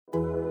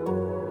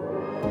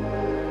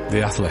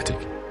The Athletic.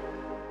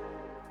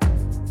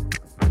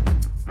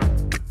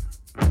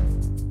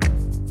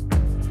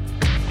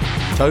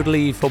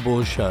 Totally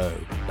Football Show,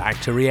 back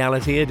to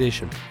reality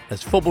edition,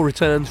 as football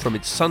returns from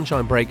its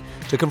sunshine break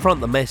to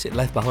confront the mess it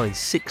left behind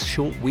 6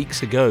 short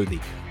weeks ago.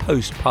 The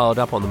Post piled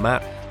up on the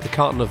mat, the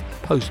carton of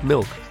Post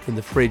milk in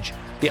the fridge,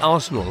 the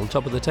Arsenal on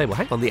top of the table.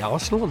 Hang on, the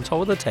Arsenal on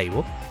top of the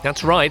table?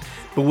 That's right.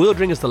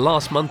 Bewildering as the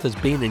last month has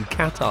been in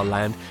Qatar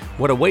land,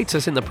 what awaits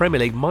us in the Premier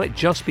League might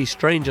just be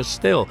stranger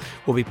still.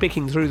 We'll be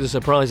picking through the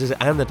surprises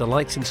and the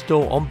delights in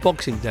store on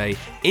Boxing Day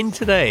in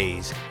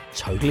today's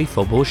Totally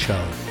Football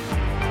Show.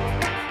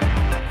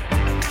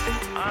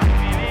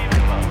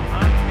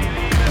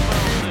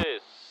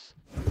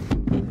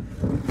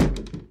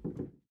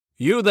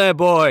 You there,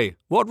 boy.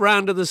 What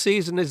round of the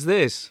season is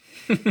this?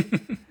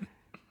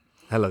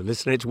 Hello,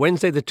 listener. It's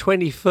Wednesday, the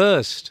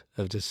 21st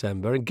of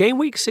December, and game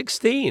week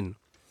 16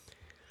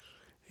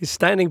 is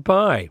standing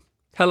by.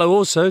 Hello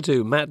also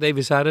to Matt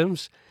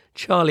Davis-Adams,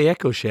 Charlie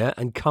Eccleshare,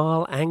 and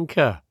Carl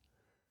Anker.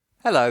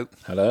 Hello.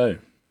 Hello.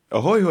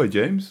 Ahoy, hoy,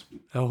 James.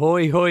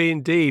 Ahoy, hoy,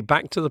 indeed.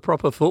 Back to the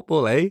proper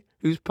football, eh?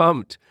 Who's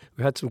pumped?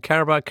 We've had some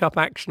Carabao Cup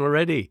action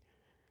already.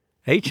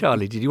 Hey,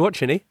 Charlie, did you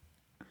watch any?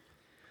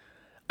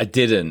 I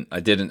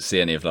didn't see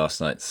any of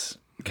last night's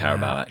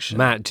Carabao action.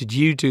 Matt, did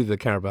you do the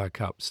Carabao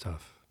Cup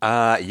stuff?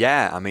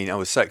 Yeah, I mean, I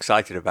was so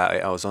excited about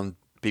it. I was on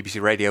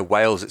BBC Radio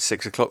Wales at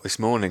 6 o'clock this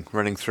morning,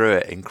 running through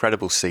it.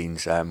 Incredible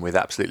scenes with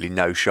absolutely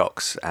no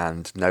shocks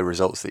and no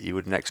results that you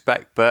wouldn't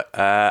expect. But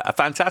a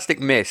fantastic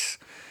miss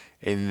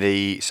in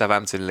the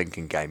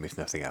Southampton-Lincoln game, if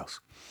nothing else.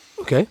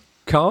 Okay.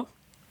 Carl?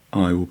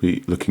 I will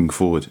be looking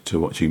forward to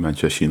watching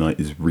Manchester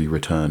United's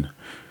return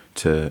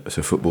to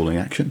footballing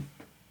action.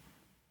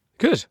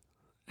 Good.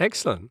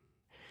 Excellent.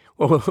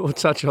 Well, we'll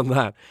touch on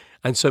that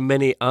and so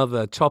many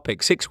other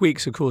topics. 6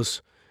 weeks, of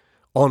course,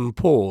 on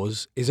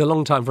pause is a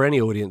long time for any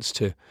audience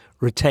to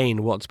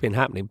retain what's been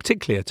happening,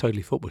 particularly a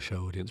Totally Football Show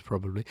audience,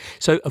 probably.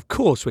 So, of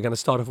course, we're going to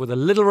start off with a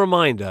little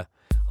reminder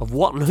of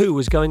what and who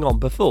was going on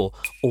before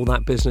all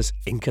that business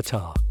in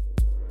Qatar.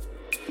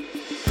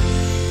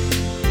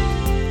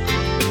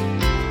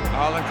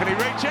 Haaland, can he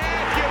reach it?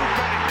 You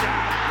bet he can.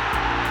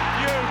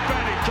 You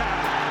bet he can.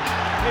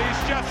 He's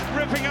just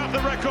ripping up the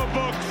record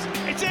books.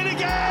 It's in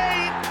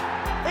again.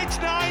 It's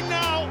 9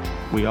 now.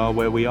 We are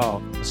where we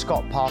are.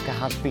 Scott Parker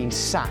has been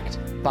sacked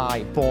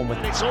by Bournemouth.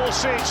 And it's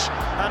Orsic,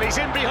 and he's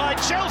in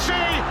behind Chelsea.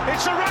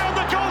 It's around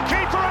the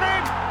goalkeeper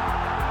and in.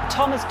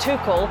 Thomas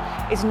Tuchel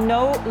is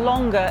no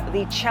longer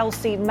the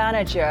Chelsea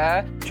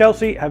manager.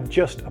 Chelsea have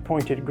just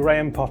appointed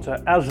Graham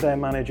Potter as their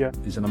manager.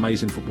 It's an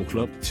amazing football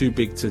club. Too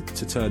big to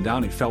turn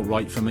down. It felt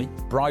right for me.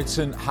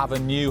 Brighton have a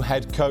new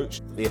head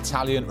coach, the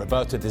Italian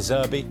Roberto De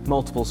Zerbi.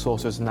 Multiple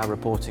sources are now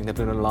reporting that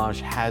Bruno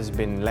Lage has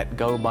been let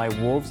go by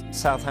Wolves.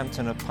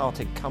 Southampton have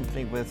parted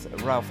company with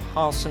Ralph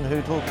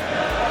Hasenhüttl.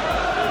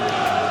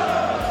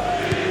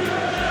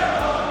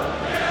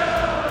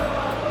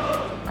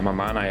 I'm a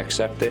man, I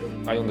accept it.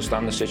 I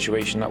understand the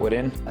situation that we're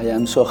in. I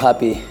am so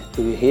happy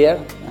to be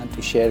here and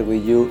to share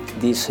with you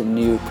this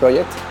new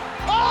project.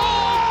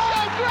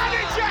 Oh,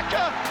 Granit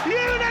Xhaka, you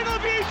little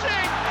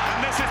beauty!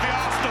 And this is the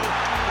Arsenal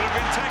that have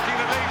been taking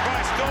the league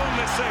by storm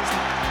this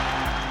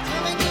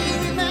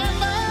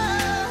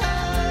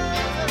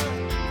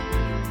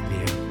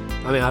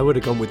Yeah. I mean, I would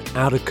have gone with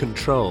Out of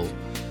Control.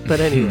 But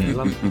anyway,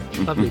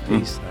 lovely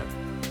piece there.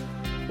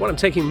 What I'm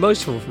taking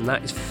most of all from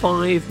that is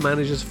 5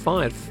 managers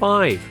fired.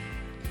 5.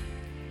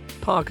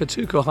 Parker,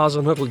 Tuchel,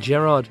 Hasenhüttl,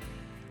 Gerrard,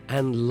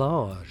 and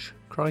Lage.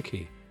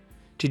 Crikey!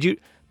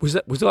 Was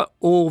that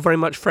all very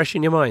much fresh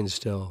in your mind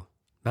still,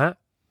 Matt?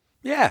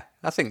 Yeah,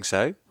 I think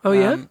so. Oh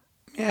yeah,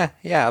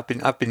 yeah.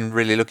 I've been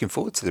really looking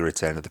forward to the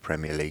return of the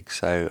Premier League.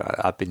 So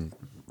I've been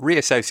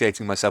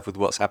reassociating myself with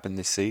what's happened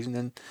this season,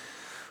 and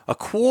a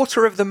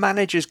quarter of the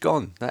managers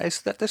gone.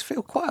 That does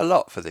feel quite a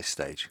lot for this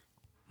stage.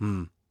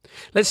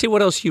 Let's see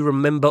what else you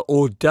remember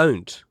or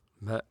don't,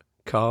 Matt,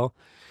 Carl,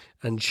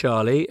 and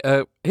Charlie.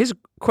 Here's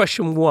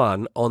question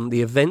 1 on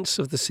the events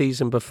of the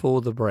season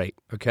before the break,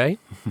 okay?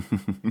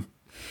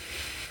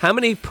 How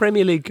many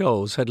Premier League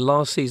goals had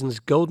last season's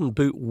Golden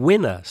Boot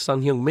winner,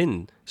 Son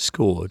Heung-min,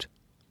 scored?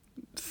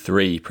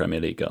 3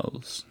 Premier League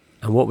goals.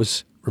 And what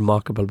was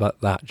remarkable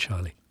about that,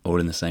 Charlie? All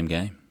in the same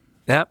game.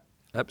 Yep,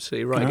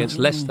 absolutely right, against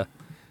Leicester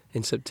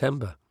in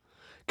September.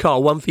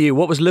 Carl, one for you.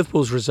 What was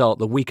Liverpool's result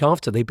the week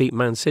after they beat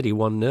Man City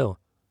 1-0?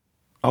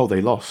 Oh, they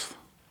lost.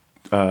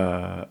 They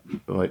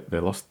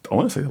lost. I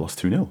want to say they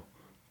lost 2-0.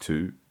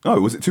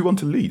 Was it 2-1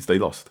 to Leeds? They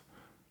lost.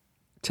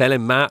 Tell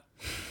him, Matt.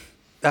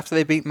 After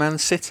they beat Man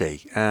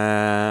City,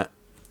 they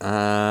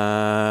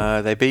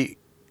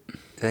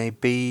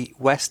beat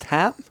West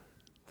Ham.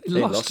 They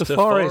lost to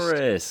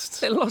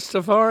Forest. They lost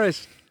to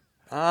Forest.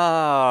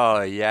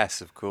 Oh,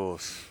 yes, of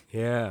course.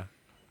 Yeah.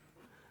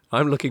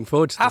 I'm looking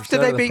forward to after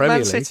they beat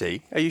Man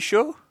City. Are you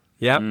sure?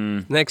 Yep.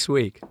 Next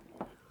week.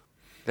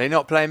 They're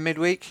not playing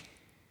midweek?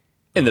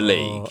 In the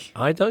league.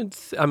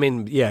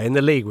 In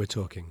the league we're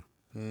talking.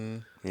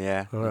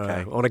 Yeah. All right.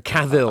 Okay. On a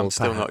Cavill. I'm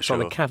still not sure.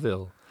 On a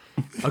Cavill.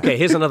 Okay,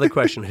 here's another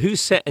question. Who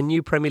set a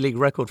new Premier League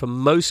record for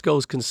most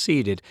goals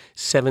conceded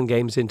 7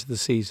 games into the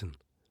season?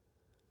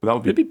 That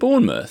would Could it be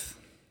Bournemouth?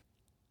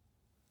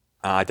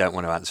 I don't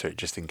want to answer it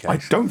just in case. I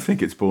don't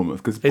think it's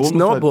Bournemouth because It's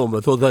not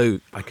Bournemouth, although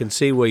I can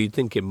see where you'd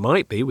think it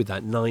might be with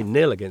that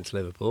 9-0 against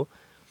Liverpool.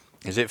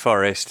 Is it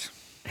Forest?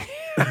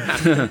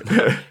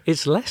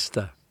 It's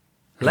Leicester.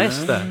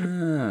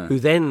 Who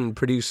then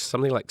produced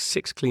something like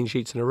 6 clean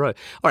sheets in a row.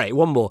 All right,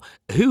 one more.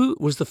 Who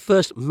was the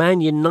first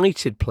Man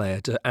United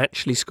player to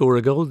actually score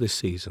a goal this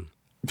season?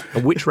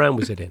 And which round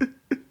was it in?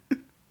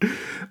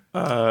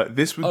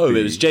 This would It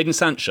be... was Jadon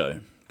Sancho.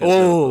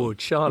 Oh,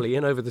 Charlie,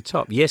 in over the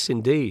top. Yes,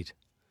 indeed.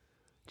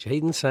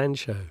 Jadon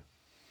Sancho.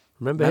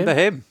 Remember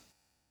him?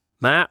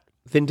 Matt,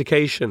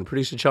 vindication.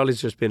 Producer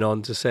Charlie's just been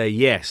on to say,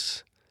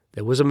 yes,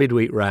 there was a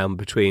midweek round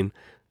between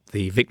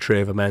the victory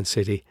over Man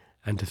City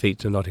and defeat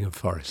to Nottingham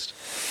Forest.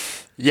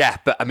 Yeah,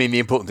 but I mean, the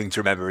important thing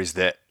to remember is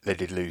that they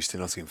did lose to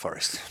Nottingham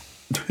Forest.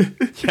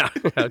 Yeah,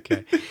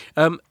 okay.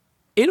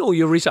 In all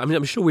your research, I mean,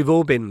 I'm sure we've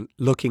all been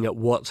looking at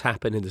what's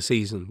happened in the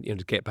season,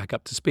 to get back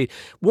up to speed.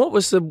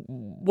 What's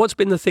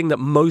been the thing that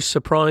most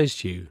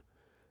surprised you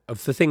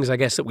of the things, I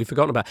guess, that we've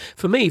forgotten about?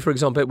 For me, for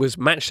example, it was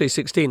matchday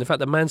 16, the fact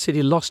that Man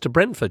City lost to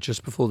Brentford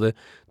just before the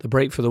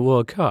break for the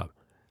World Cup.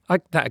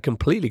 That had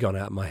completely gone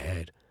out of my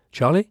head.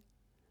 Charlie?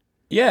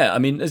 Yeah, I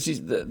mean,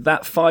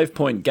 that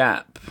 5-point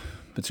gap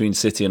between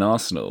City and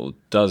Arsenal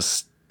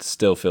does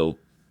still feel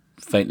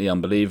faintly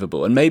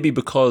unbelievable. And maybe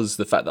because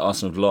the fact that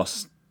Arsenal have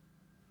lost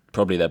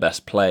probably their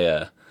best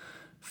player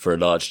for a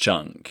large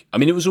chunk. I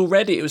mean,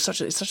 it's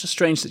such a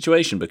strange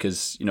situation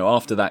because,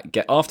 after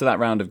that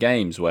round of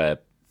games where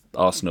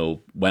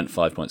Arsenal went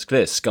 5 points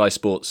clear, Sky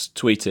Sports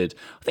tweeted,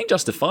 I think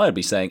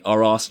justifiably saying,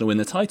 "Are Arsenal in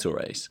the title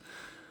race?"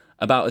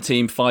 about a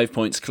team 5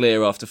 points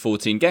clear after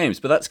 14 games.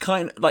 But that's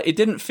kind of like, it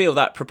didn't feel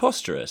that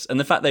preposterous. And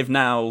the fact they've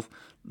now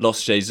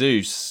lost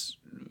Jesus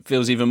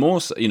feels even more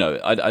so,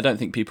 I don't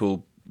think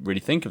people really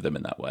think of them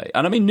in that way.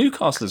 And I mean,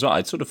 Newcastle as well,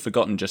 I'd sort of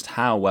forgotten just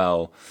how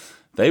well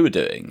they were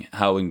doing,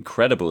 how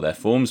incredible their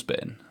form's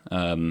been.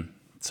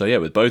 So yeah,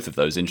 with both of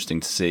those,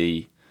 interesting to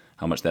see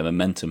how much their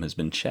momentum has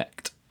been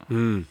checked.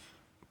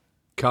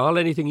 Carl,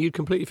 anything you'd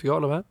completely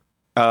forgotten about?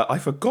 I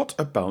forgot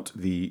about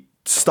the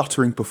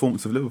stuttering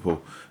performance of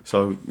Liverpool.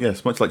 So,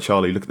 yes, much like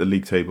Charlie, look at the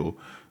league table.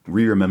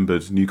 We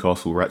remembered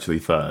Newcastle were actually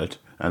third,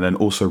 and then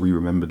also we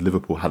remembered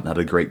Liverpool hadn't had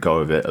a great go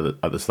of it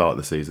at the start of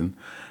the season.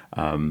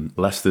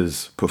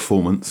 Leicester's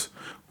performance,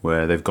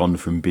 where they've gone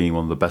from being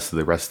one of the best of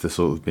the rest to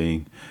sort of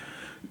being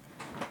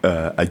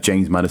a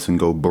James Maddison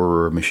goal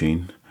borrower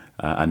machine,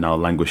 and now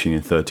languishing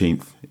in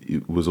 13th,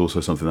 it was also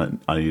something that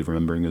I need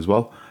remembering as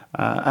well.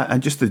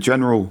 And just the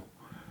general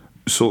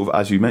sort of,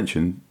 as you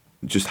mentioned,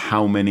 just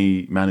how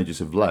many managers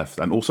have left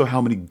and also how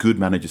many good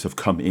managers have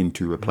come in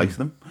to replace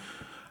them.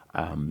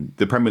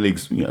 The Premier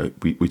League's,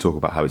 we talk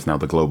about how it's now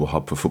the global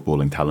hub for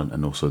footballing talent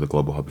and also the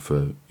global hub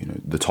for,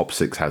 the top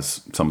 6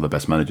 has some of the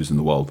best managers in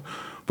the world.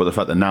 But the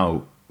fact that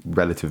now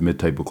relative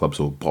mid-table clubs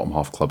or bottom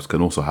half clubs can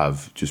also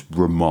have just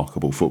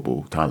remarkable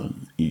football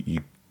talent,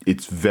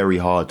 it's very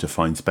hard to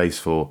find space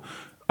for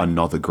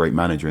another great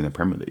manager in the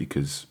Premier League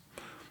because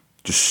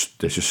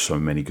there's just so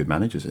many good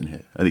managers in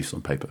here, at least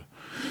on paper.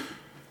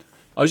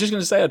 I was just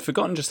going to say, I'd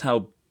forgotten just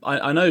how...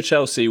 I know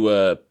Chelsea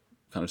were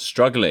kind of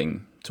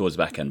struggling towards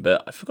the back end,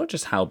 but I forgot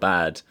just how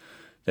bad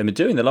they've been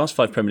doing. The last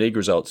 5 Premier League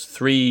results,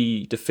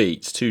 3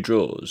 defeats, 2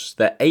 draws.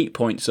 They're 8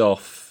 points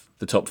off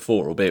the top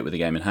 4, albeit with a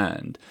game in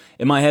hand.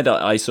 In my head,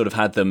 I sort of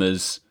had them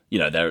as,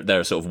 they're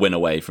a sort of win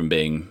away from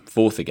being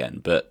 4th again,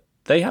 but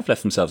they have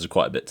left themselves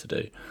quite a bit to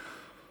do.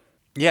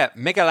 Yeah,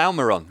 Miguel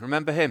Almiron.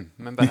 Remember him?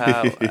 Remember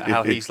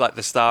how he's like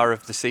the star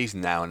of the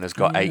season now and has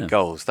got 8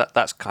 goals?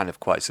 That's kind of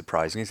quite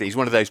surprising, isn't it? He's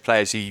one of those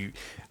players who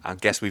I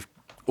guess we've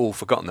all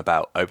forgotten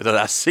about over the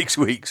last 6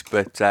 weeks.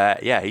 But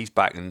he's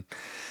back and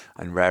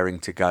raring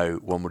to go,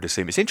 one would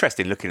assume. It's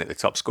interesting looking at the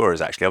top scorers,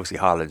 actually. Obviously,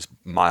 Haaland's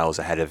miles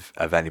ahead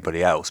of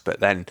anybody else.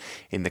 But then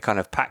in the kind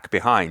of pack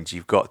behind,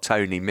 you've got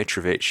Tony,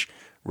 Mitrovic,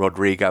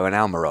 Rodrigo and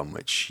Almiron,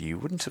 which you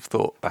wouldn't have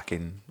thought back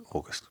in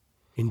August.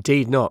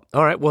 Indeed not.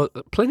 All right, well,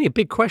 plenty of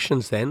big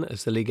questions then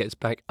as the league gets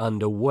back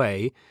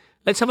underway.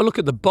 Let's have a look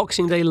at the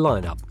Boxing Day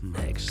lineup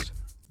next.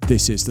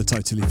 This is the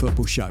Totally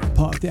Football Show,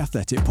 part of the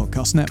Athletic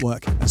Podcast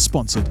Network and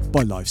sponsored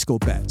by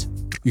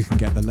LiveScoreBet. You can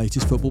get the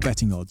latest football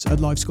betting odds at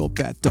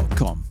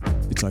livescorebet.com.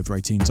 It's over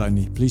 18s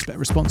only. Please bet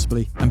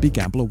responsibly and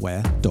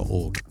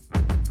begambleaware.org.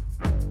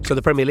 So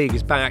the Premier League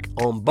is back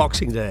on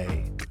Boxing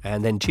Day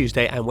and then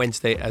Tuesday and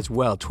Wednesday as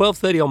well.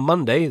 12:30 on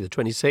Monday, the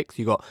 26th,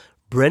 you've got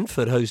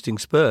Brentford hosting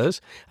Spurs.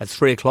 At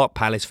 3 o'clock,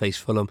 Palace face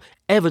Fulham.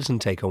 Everton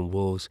take on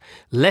Wolves.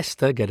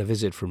 Leicester get a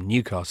visit from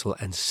Newcastle.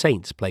 And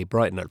Saints play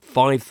Brighton at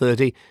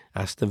 5:30.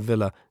 Aston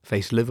Villa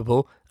face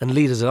Liverpool. And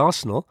leaders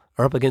Arsenal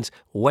are up against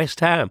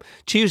West Ham.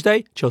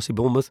 Tuesday, Chelsea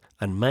Bournemouth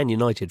and Man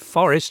United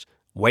Forest.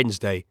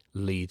 Wednesday,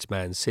 Leeds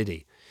Man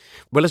City.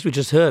 Well, as we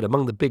just heard,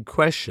 among the big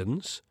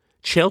questions,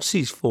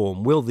 Chelsea's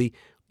form. Will the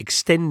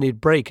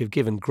extended break have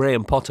given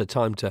Graham Potter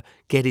time to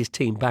get his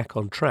team back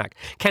on track?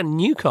 Can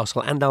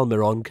Newcastle and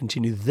Almiron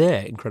continue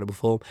their incredible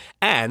form?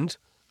 And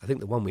I think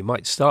the one we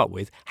might start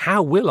with,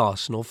 how will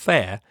Arsenal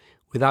fare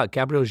without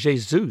Gabriel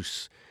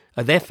Jesus?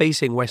 They're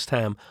facing West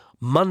Ham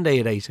Monday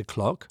at 8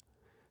 o'clock.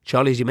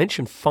 Charlie, as you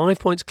mentioned, 5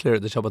 points clear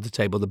at the top of the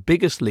table, the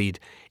biggest lead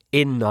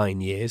in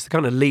 9 years, the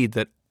kind of lead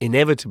that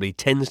inevitably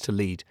tends to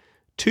lead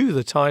to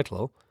the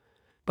title.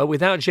 But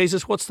without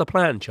Jesus, what's the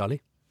plan,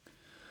 Charlie?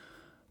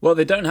 Well,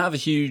 they don't have a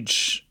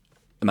huge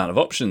amount of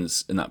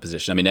options in that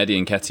position. I mean,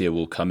 Eddie Nketiah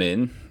will come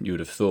in, you would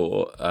have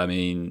thought. I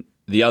mean,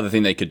 the other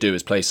thing they could do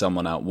is play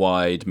someone out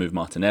wide, move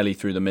Martinelli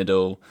through the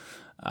middle.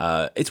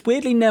 It's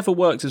weirdly never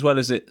worked as well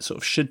as it sort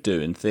of should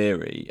do in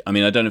theory. I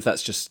mean, I don't know if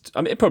that's just...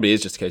 I mean, it probably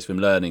is just a case of him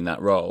learning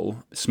that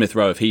role. Smith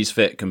Rowe, if he's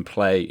fit, can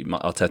play.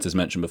 Arteta's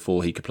mentioned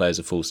before, he could play as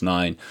a false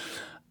nine.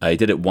 He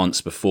did it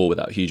once before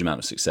without a huge amount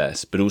of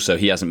success. But also,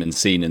 he hasn't been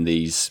seen in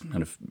these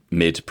kind of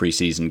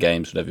mid-pre-season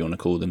games, whatever you want to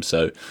call them.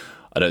 So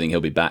I don't think he'll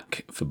be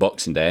back for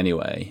Boxing Day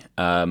anyway.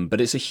 But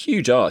it's a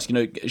huge ask. You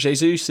know,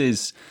 Jesus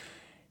is...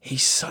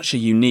 He's such a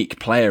unique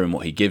player in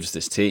what he gives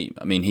this team.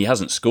 I mean, he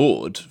hasn't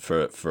scored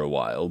for a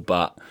while,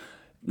 but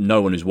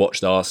no one who's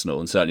watched Arsenal,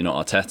 and certainly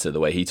not Arteta, the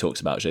way he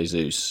talks about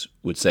Jesus,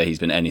 would say he's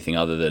been anything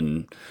other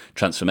than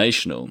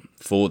transformational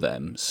for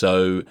them.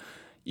 So,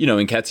 you know,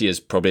 Nketiah is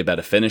probably a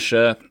better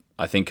finisher.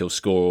 I think he'll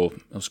score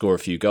a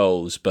few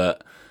goals,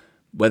 but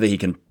whether he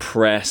can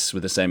press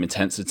with the same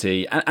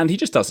intensity, and he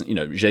just doesn't, you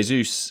know,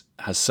 Jesus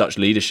has such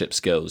leadership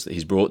skills that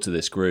he's brought to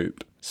this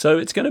group. So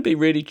it's going to be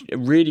really,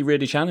 really,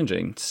 really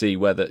challenging to see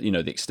whether, you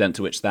know, the extent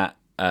to which that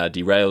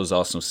derails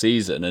Arsenal's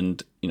season.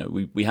 And, you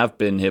know, we have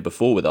been here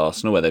before with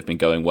Arsenal where they've been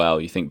going well.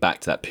 You think back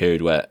to that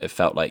period where it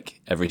felt like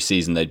every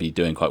season they'd be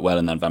doing quite well,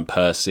 and then Van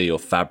Persie or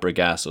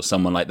Fabregas or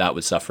someone like that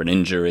would suffer an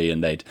injury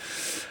and they'd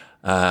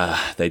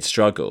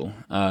struggle.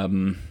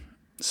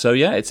 So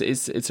yeah,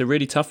 it's a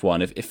really tough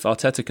one. If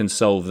Arteta can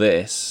solve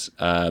this,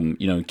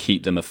 you know, and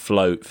keep them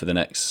afloat for the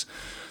next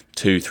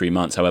 2-3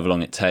 months, however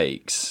long it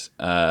takes,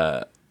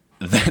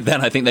 then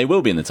I think they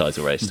will be in the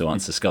title race, to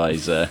answer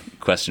Sky's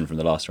question from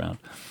the last round.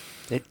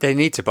 They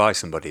need to buy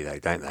somebody though,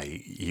 don't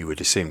they? You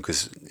would assume,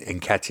 because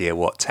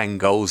Nketiah, 10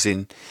 goals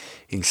in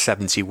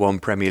 71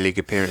 Premier League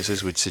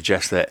appearances would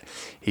suggest that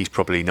he's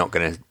probably not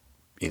going to,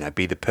 you know,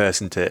 be the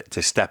person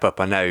to step up.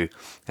 I know,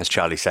 as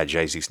Charlie said,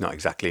 Jesus not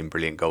exactly in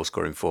brilliant goal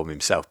scoring form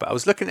himself, but I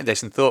was looking at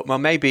this and thought, well,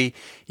 maybe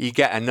you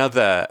get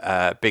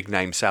another big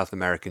name South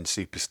American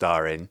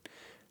superstar in,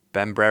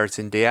 Ben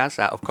Brereton Diaz,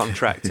 out of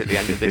contract at the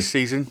end of this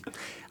season.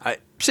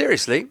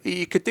 Seriously,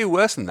 you could do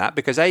worse than that,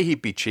 because A,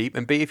 he'd be cheap,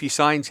 and B, if you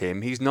signed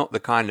him, he's not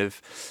the kind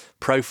of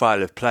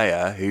profile of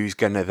player who's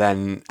going to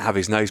then have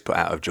his nose put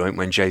out of joint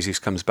when Jesus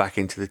comes back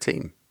into the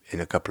team in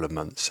a couple of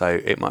months. So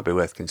it might be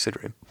worth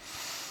considering.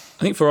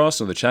 I think for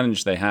Arsenal, the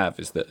challenge they have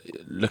is that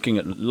looking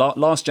at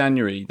last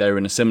January, they were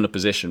in a similar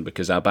position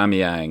because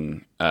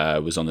Aubameyang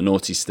was on the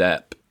naughty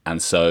step. And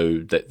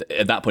so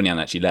at that point, he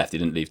hadn't actually left. He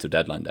didn't leave till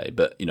deadline day.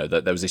 But, you know,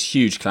 there was this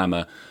huge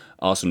clamour,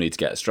 Arsenal need to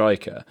get a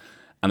striker.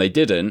 And they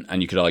didn't,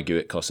 and you could argue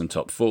it cost them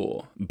top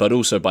 4. But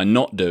also by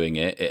not doing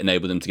it, it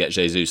enabled them to get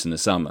Jesus in the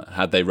summer.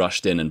 Had they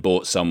rushed in and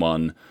bought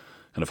someone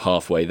kind of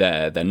halfway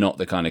there, they're not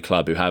the kind of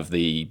club who have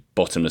the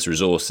bottomless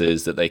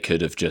resources that they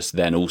could have just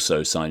then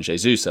also signed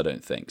Jesus, I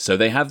don't think. So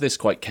they have this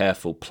quite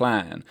careful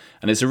plan.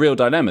 And it's a real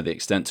dilemma, the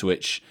extent to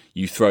which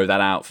you throw that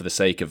out for the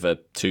sake of a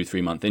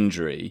 2-3 month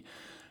injury.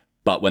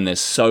 But when there's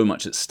so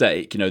much at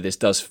stake, you know, this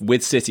does,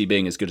 with City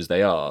being as good as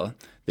they are,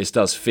 this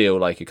does feel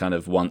like a kind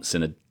of once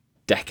in a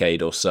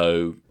decade or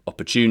so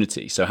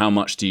opportunity. So how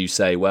much do you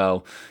say,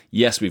 well,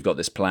 yes, we've got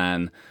this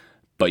plan,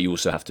 but you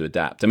also have to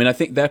adapt? I mean, I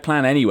think their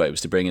plan anyway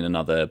was to bring in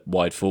another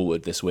wide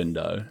forward this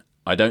window.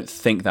 I don't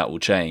think that will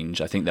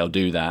change. I think they'll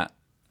do that.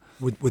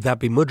 Would that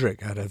be Mudryk?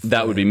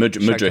 That would be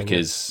Mudryk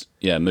is,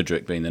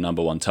 Mudryk being the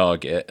number one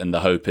target. And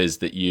the hope is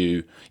that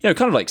you know,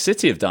 kind of like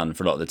City have done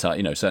for a lot of the time,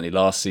 you know, certainly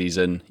last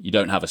season, you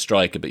don't have a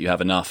striker, but you have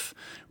enough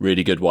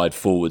really good wide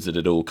forwards that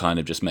it all kind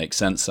of just makes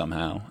sense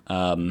somehow.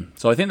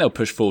 So I think they'll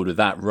push forward with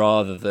that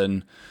rather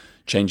than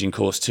changing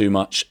course too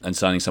much and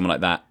signing someone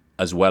like that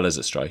as well as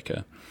a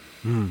striker.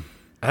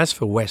 As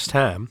for West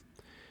Ham,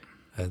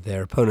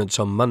 their opponents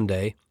on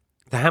Monday,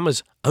 the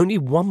Hammers only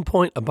 1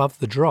 point above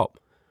the drop.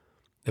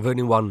 They've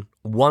only won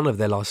one of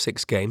their last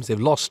 6 games. They've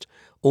lost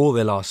all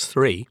their last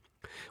 3.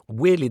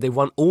 Weirdly, they've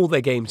won all their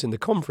games in the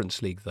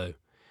Conference League, though.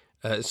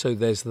 So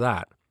there's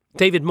that.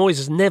 David Moyes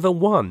has never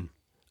won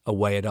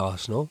away at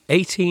Arsenal.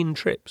 18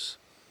 trips.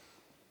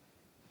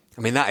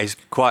 I mean, that is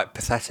quite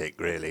pathetic,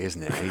 really,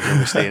 isn't it? He's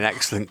obviously an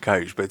excellent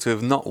coach, but to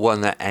have not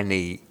won at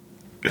any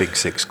Big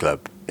Six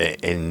club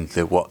in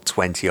the,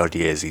 20-odd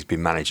years he's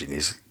been managing,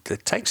 it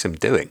takes some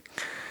doing.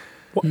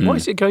 Why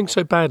is it going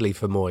so badly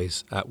for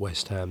Moyes at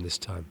West Ham this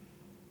time?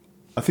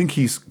 I think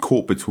he's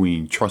caught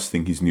between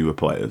trusting his newer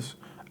players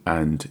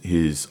and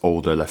his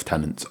older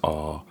lieutenants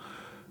are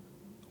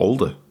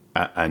older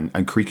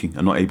and creaking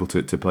and not able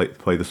to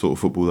play the sort of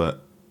football that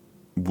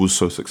was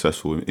so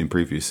successful in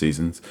previous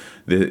seasons.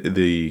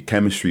 The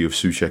chemistry of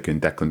Souček and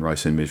Declan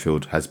Rice in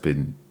midfield has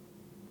been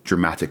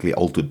dramatically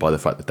altered by the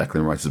fact that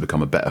Declan Rice has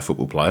become a better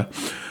football player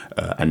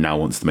and now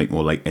wants to make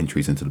more late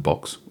entries into the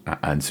box.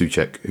 And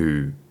Souček,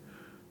 who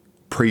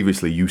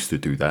previously used to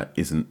do that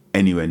isn't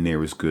anywhere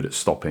near as good at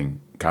stopping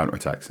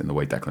counterattacks in the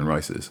way Declan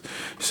Rice is.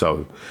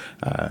 So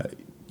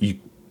you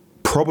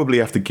probably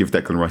have to give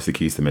Declan Rice the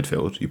keys to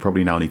midfield. You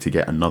probably now need to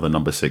get another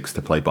number 6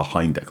 to play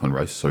behind Declan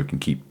Rice so he can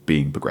keep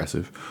being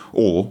progressive.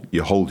 Or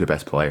you hold your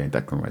best player in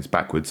Declan Rice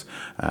backwards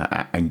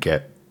and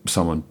get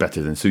someone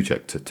better than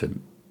Souček to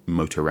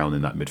motor around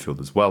in that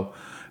midfield as well.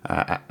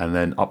 And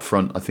then up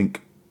front, I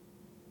think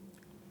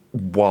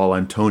while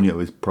Antonio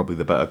is probably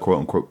the better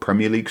quote-unquote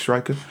Premier League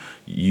striker,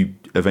 you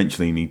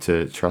eventually need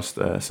to trust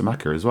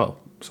Samaka as well.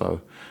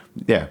 So,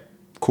 yeah,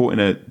 caught in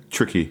a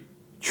tricky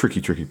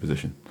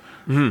position.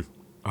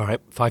 All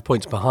right, 5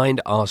 points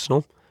behind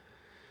Arsenal.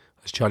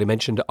 As Charlie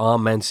mentioned, our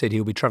Man City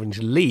will be travelling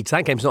to Leeds.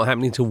 That game's not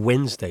happening until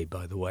Wednesday,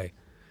 by the way.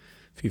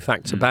 A few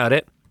facts about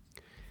it.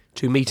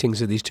 2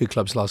 meetings of these two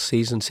clubs last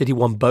season. City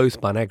won both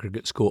by an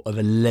aggregate score of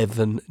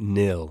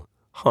 11-0.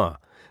 And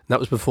that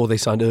was before they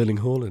signed Erling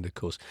Haaland, of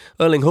course.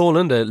 Erling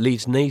Haaland, a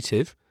Leeds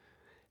native,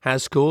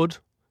 has scored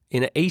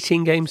in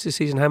 18 games this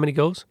season. How many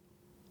goals?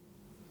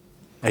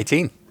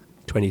 18.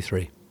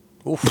 23.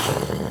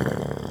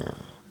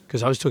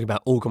 Because I was talking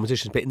about all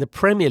competitions, but in the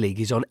Premier League,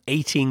 he's on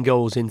 18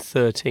 goals in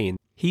 13.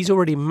 He's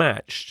already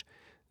matched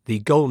the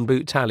Golden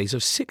Boot tallies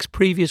of 6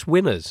 previous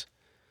winners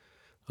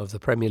of the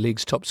Premier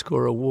League's top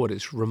scorer award.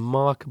 It's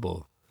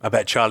remarkable. I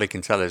bet Charlie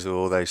can tell us who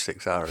all those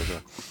 6 are as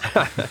well.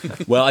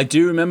 Well, I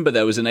do remember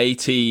there was an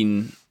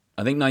 18,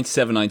 I think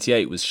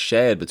 97-98 was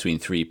shared between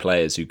 3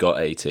 players who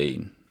got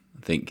 18.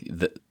 I think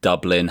that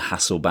Dublin,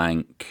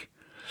 Hasselbank,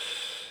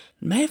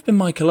 may have been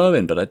Michael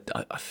Owen, but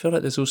I feel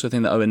like there's also a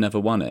thing that Owen never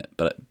won it,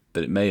 but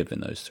it may have been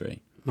those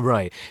 3.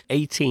 Right.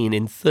 18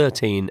 in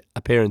 13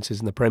 appearances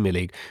in the Premier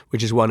League,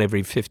 which is one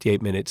every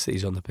 58 minutes that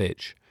he's on the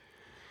pitch.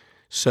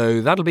 So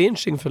that'll be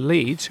interesting for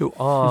Leeds, who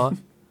are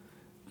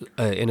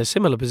in a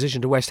similar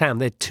position to West Ham.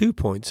 They're 2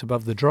 points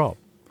above the drop.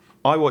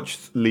 I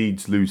watched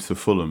Leeds lose to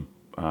Fulham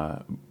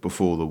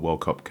before the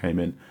World Cup came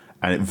in,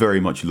 and it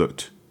very much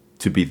looked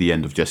to be the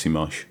end of Jesse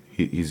Marsch.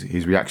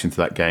 His reaction to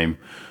that game,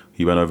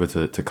 he went over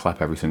to clap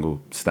every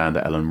single stand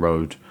at Ellen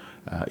Road.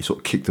 He sort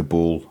of kicked the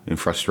ball in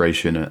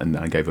frustration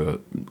and gave a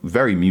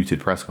very muted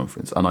press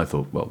conference. And I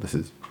thought, well, this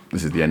is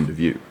the end of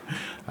you.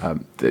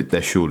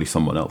 There's surely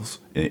someone else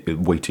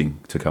waiting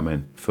to come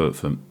in for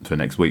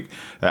next week.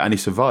 And he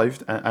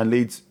survived, and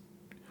Leeds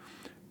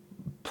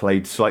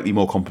played slightly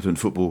more competent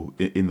football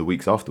in the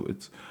weeks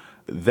afterwards.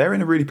 They're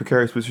in a really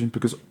precarious position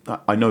because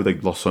I know they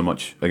lost so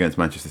much against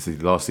Manchester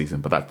City last season,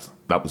 but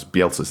that was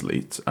Bielsa's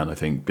Leeds. And I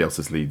think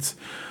Bielsa's Leeds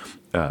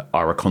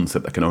are a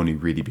concept that can only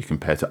really be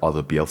compared to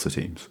other Bielsa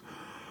teams.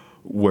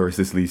 Whereas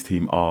this Leeds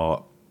team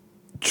are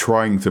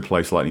trying to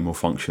play slightly more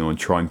functional and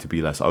trying to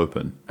be less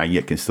open, and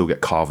yet can still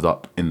get carved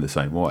up in the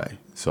same way.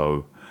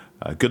 So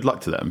good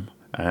luck to them.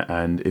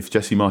 And if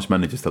Jesse Marsch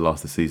manages to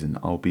last the season,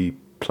 I'll be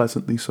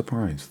pleasantly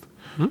surprised.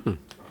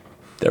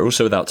 They're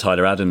also without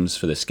Tyler Adams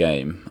for this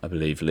game, I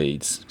believe,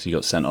 Leeds. So he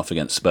got sent off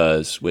against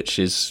Spurs, which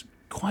is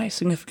quite a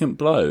significant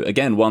blow.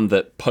 Again, one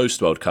that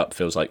post-World Cup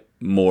feels like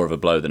more of a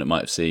blow than it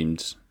might have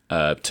seemed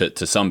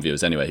to some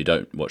viewers anyway, who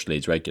don't watch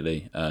Leeds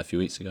regularly a few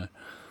weeks ago.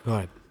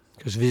 Right.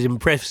 Because of his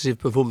impressive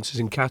performances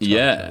in Qatar.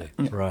 Yeah.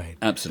 Right.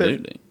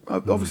 Absolutely.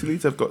 Obviously,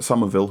 Leeds have got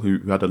Somerville, who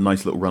had a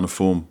nice little run of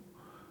form.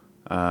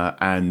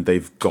 And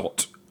they've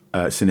got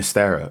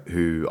Sinisterra,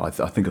 who I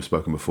think I've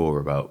spoken before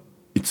about.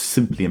 It's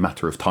simply a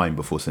matter of time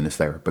before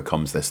Sinisterra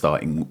becomes their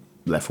starting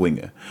left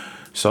winger.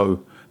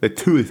 So there are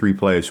 2 or 3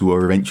 players who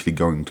are eventually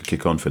going to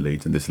kick on for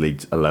Leeds, and this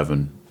Leeds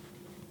 11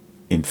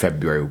 in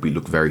February will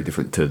look very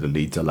different to the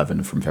Leeds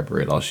 11 from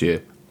February last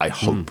year. I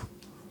hope.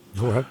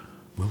 All right.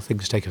 Well,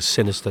 things take a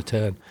sinister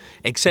turn,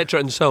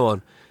 etc. and so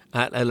on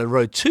at Ellen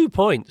Road. 2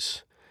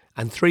 points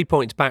and 3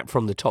 points back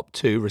from the top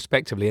 2,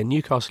 respectively, are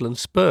Newcastle and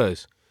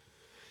Spurs.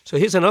 So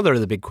here's another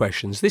of the big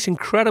questions. This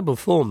incredible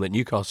form that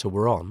Newcastle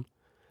were on,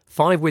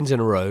 5 wins in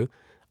a row,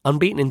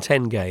 unbeaten in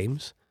 10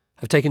 games,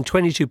 have taken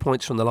 22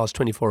 points from the last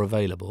 24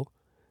 available,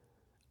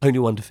 only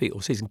 1 defeat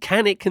all season.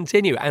 Can it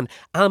continue? And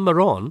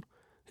Almiron,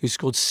 who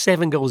scored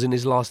 7 goals in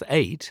his last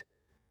 8,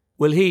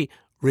 will he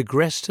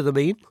regress to the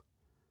mean?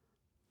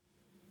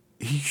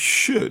 He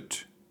should.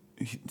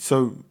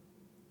 So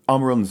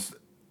Almiron's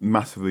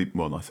massively,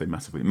 well, I say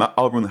massively,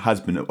 Almiron has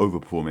been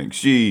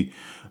overperforming.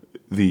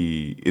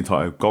 The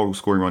entire goal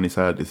scoring run he's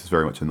had, this is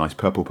very much a nice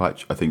purple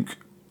patch. I think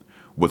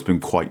what's been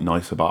quite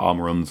nice about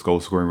Almiron's goal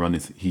scoring run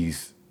is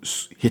he's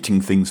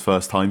hitting things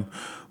first time,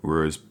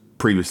 whereas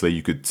previously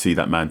you could see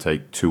that man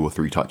take 2 or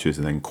 3 touches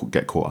and then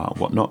get caught out and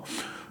whatnot.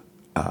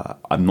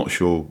 I'm not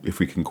sure if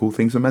we can call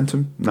things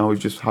momentum now. He's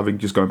just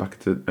going back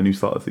to a new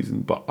start of the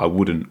season, but I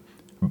wouldn't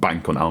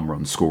bank on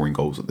Almiron scoring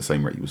goals at the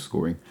same rate he was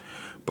scoring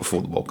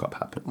before the World Cup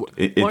happened. Why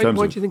do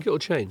you think it'll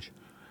change?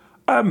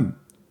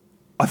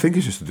 I think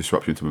it's just a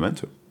disruption to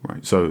momentum,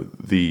 right? So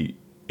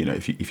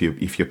if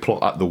you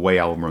plot out the way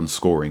Almiron's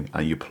scoring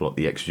and you plot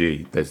the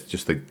XG, there's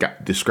just a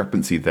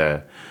discrepancy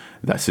there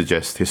that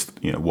suggests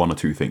 1 or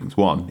 2 things.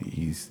 One,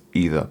 he's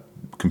either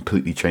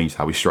completely changed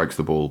how he strikes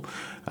the ball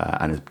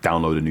and has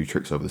downloaded new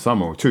tricks over the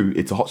summer, or 2,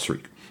 it's a hot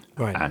streak.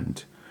 Right.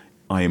 And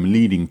I am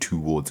leaning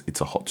towards it's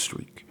a hot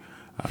streak.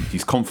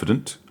 He's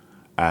confident,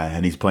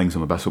 and he's playing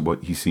some of the best football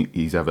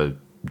he's ever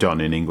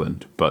done in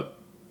England, but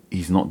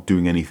he's not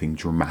doing anything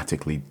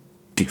dramatically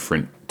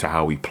different to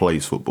how he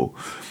plays football.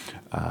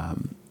 I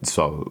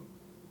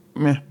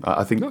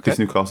think this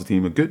Newcastle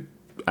team are good,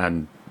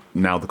 and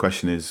now the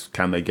question is,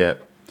 can they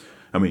get...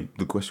 I mean,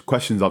 the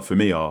questions up for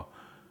me are,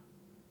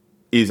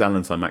 is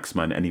Allan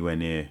Saint-Maximin anywhere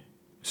near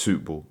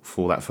suitable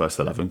for that first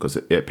 11? Because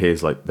it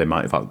appears like they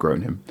might have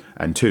outgrown him.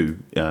 And two,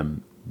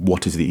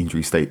 what is the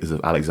injury status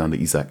of Alexander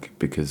Isak?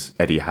 Because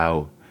Eddie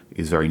Howe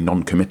is very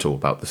non-committal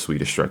about the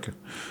Swedish striker.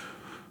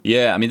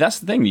 Yeah, I mean, that's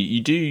the thing.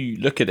 You do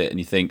look at it and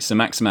you think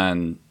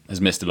Saint-Maximin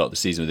has missed a lot of the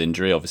season with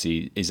injury,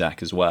 obviously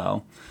Isak as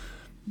well.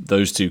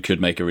 Those two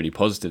could make a really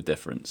positive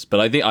difference.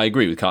 But I think I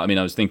agree with Carl. I mean,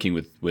 I was thinking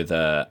with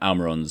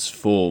Almiron's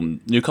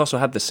form, Newcastle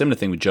had the similar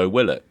thing with Joe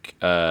Willock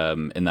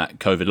in that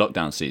COVID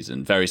lockdown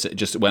season.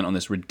 Just went on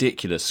this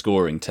ridiculous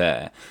scoring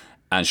tear.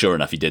 And sure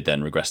enough, he did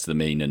then regress to the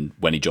mean. And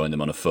when he joined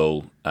them on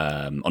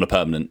a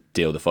permanent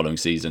deal the following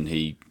season,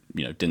 he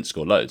didn't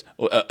score loads.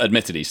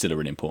 Admittedly, he's still a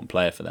really important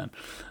player for them.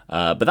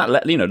 But that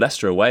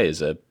Leicester away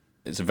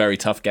it's a very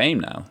tough game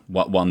now.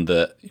 One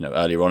that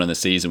earlier on in the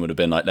season would have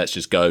been like, let's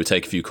just go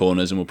take a few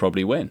corners and we'll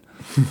probably win.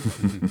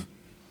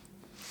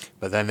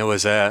 But then there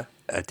was a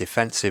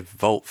defensive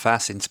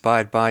volte-face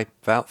inspired by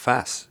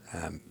Wout-Faes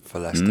for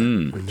Leicester,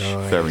 which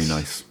very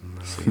nice.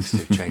 Seems to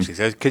have changed things.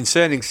 There's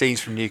concerning scenes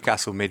from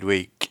Newcastle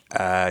midweek.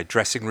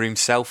 Dressing room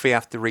selfie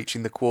after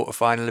reaching the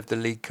quarter-final of the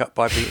League Cup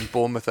by beating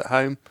Bournemouth at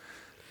home.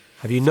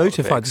 Have you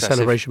notified the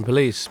celebration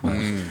police?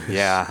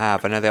 Yeah, I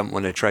have. I know they haven't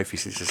won a trophy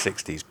since the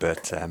 60s,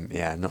 but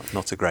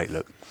not a great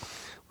look.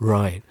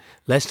 Right.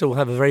 Leicester will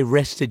have a very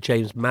rested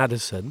James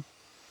Maddison.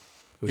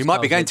 He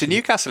might be going to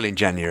Newcastle in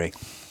January.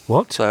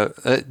 What? So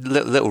a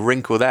little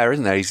wrinkle there,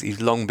 isn't there?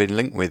 He's long been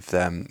linked with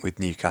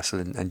Newcastle,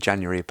 and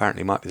January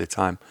apparently might be the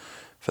time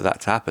for that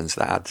to happen.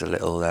 So that adds a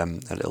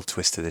little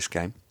twist to this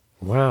game.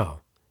 Wow.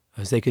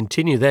 As they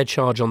continue their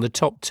charge on the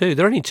top two.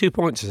 They're only 2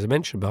 points, as I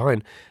mentioned,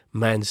 behind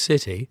Man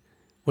City.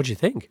 What do you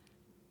think?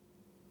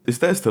 It's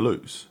theirs to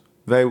lose.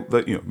 They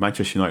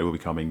Manchester United will be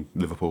coming,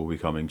 Liverpool will be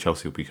coming,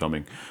 Chelsea will be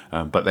coming,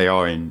 but they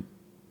are in.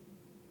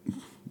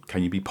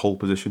 Can you be pole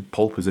position?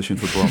 Pole position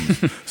for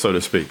bronze, so to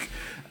speak.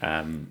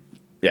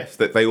 Yes,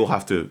 they all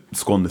have to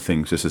squander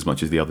things just as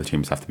much as the other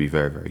teams have to be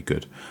very, very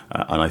good.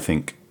 And I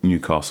think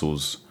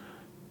Newcastle's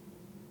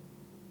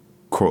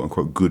quote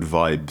unquote good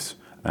vibes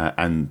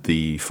and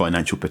the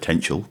financial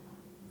potential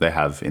they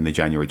have in the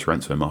January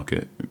transfer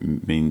market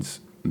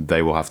means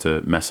they will have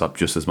to mess up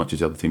just as much as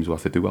the other teams will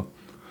have to do well.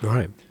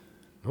 Right.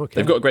 Okay.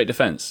 They've got a great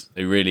defence.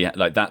 They really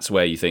that's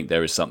where you think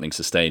there is something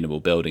sustainable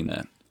building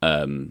there.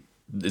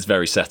 It's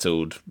very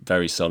settled,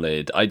 very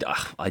solid.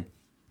 I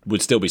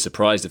would still be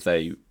surprised if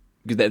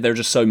there are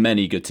just so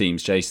many good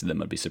teams chasing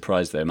them. I'd be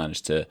surprised if they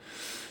managed to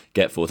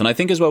get fourth. And I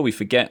think as well we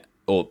forget,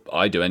 or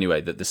I do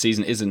anyway, that the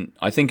season isn't.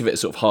 I think of it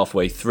as sort of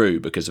halfway through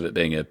because of it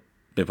being a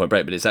midpoint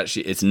break, but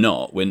it's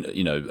not. When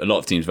a lot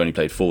of teams have only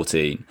played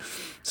 14,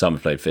 some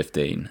have played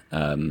 15.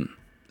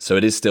 So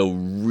it is still,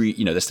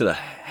 there's still a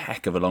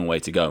heck of a long way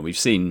to go. We've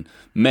seen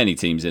many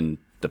teams in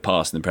the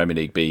past in the Premier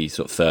League be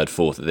sort of third,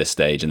 fourth at this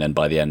stage, and then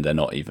by the end they're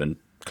not even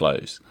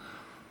close.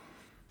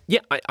 Yeah,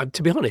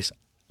 to be honest,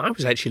 I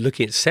was actually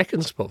looking at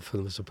second spot for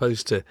them as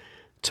opposed to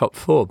top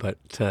four, but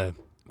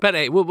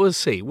hey, we'll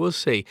see. We'll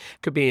see.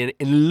 Could be an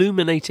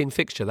illuminating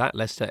fixture, that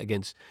Leicester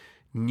against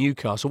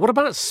Newcastle. What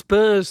about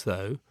Spurs,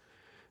 though,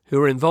 who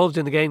are involved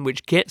in the game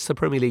which gets the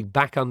Premier League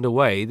back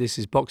underway? This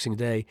is Boxing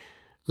Day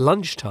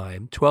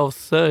lunchtime,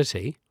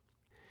 12:30,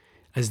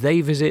 as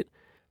they visit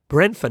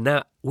Brentford.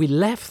 Now, we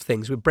left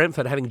things with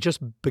Brentford having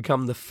just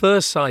become the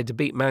first side to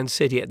beat Man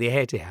City at the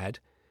Etihad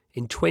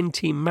in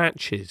 20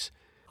 matches.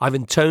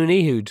 Ivan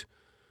Toney, who'd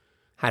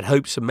had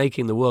hopes of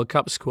making the World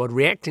Cup squad,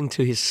 reacting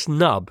to his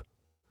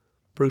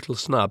brutal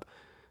snub,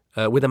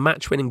 with a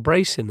match-winning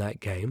brace in that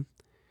game.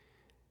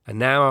 And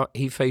now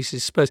he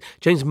faces Spurs.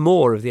 James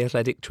Moore of The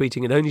Athletic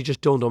tweeting, "It only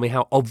just dawned on me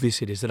how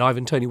obvious it is that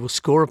Ivan Toney will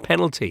score a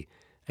penalty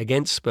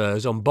against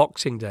Spurs on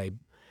Boxing Day."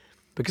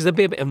 Because there'd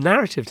be a bit of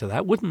narrative to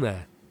that, wouldn't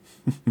there?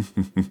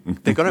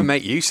 They've got to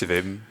make use of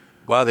him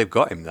while they've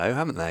got him, though,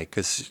 haven't they?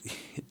 Because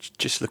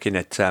just looking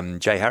at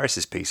Jay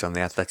Harris's piece on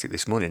The Athletic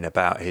this morning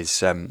about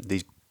his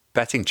these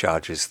betting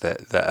charges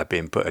that are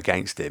being put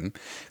against him,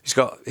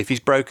 if he's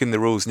broken the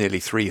rules nearly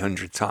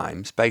 300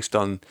 times, based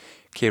on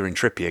Kieran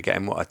Trippier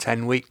getting, a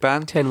 10-week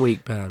ban?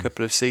 10-week ban. A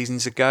couple of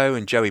seasons ago,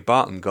 and Joey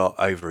Barton got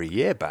over a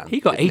year ban. He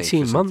got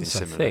 18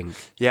 months, I think.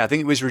 Yeah, I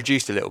think it was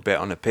reduced a little bit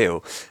on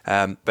appeal.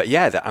 But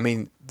yeah,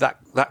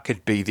 that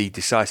could be the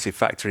decisive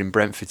factor in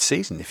Brentford's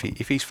season.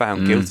 If he's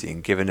found guilty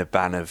and given a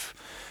ban of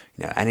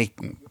any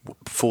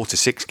 4 to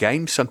 6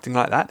 games, something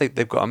like that,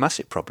 they've got a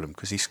massive problem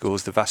because he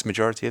scores the vast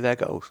majority of their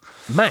goals.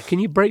 Matt, can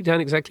you break down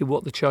exactly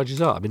what the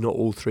charges are? I mean, not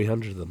all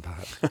 300 of them,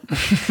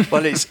 perhaps.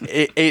 Well,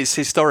 it's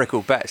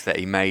historical bets that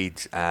he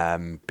made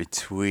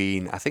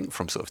between, I think,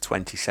 from sort of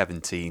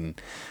 2017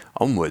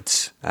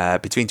 onwards,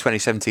 between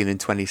 2017 and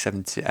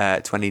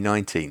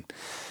 2019.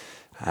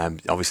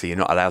 Obviously, you're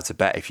not allowed to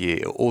bet if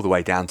you're all the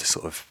way down to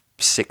sort of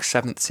 6th,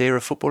 7th tier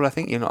of football. I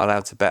think you're not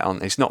allowed to bet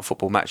on. It's not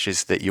football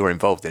matches that you're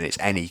involved in. It's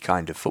any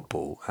kind of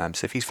football.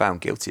 So if he's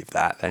found guilty of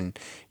that, then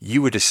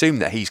you would assume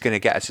that he's going to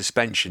get a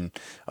suspension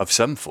of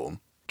some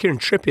form. Kieran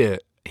Trippier,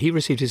 he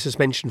received his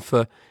suspension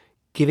for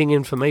giving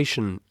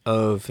information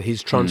of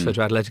his transfer to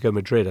Atletico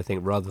Madrid, I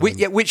think, rather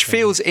than... Which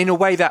feels, in a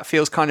way, that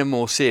feels kind of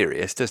more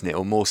serious, doesn't it?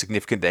 Or more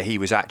significant that he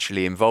was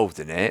actually involved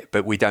in it,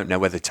 but we don't know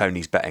whether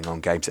Tony's betting on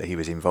games that he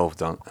was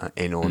involved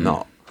in or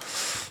not.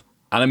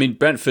 And I mean,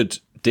 Brentford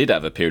did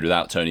have a period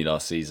without Tony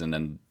last season,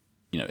 and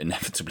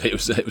inevitably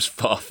it was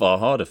far, far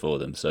harder for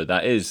them. So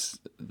that is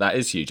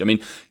huge. I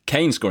mean,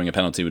 Kane scoring a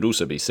penalty would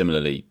also be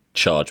similarly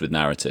charged with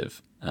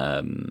narrative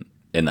in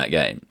that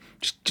game.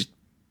 Just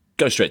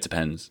go straight to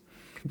pens.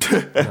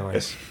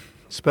 Nice.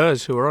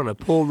 Spurs, who are on a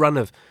poor run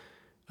of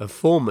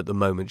form at the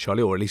moment,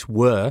 Charlie, or at least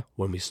were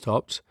when we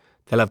stopped.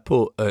 They'll have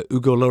poor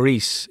Hugo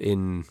Lloris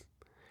in,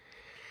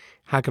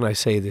 how can I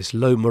say this,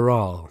 low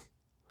morale.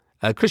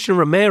 Christian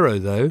Romero,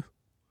 though,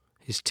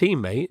 his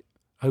teammate,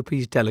 I hope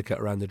he's delicate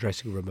around the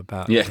dressing room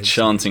about... Yeah,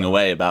 chanting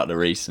away about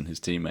Lloris and his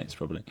teammates,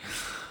 probably.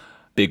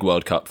 Big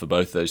World Cup for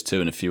both those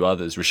two and a few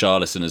others.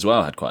 Richarlison as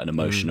well had quite an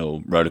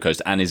emotional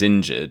rollercoaster and is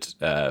injured,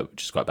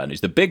 which is quite bad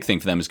news. The big thing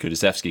for them is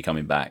Kulusevski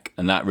coming back,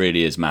 and that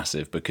really is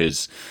massive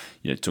because,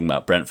 talking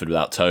about Brentford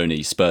without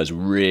Tony, Spurs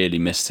really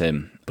missed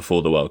him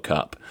before the World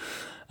Cup.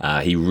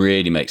 He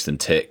really makes them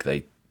tick.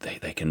 They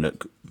can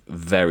look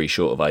very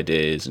short of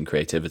ideas and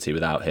creativity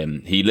without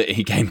him.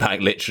 He came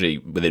back literally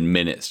within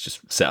minutes, just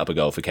set up a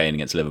goal for Kane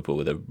against Liverpool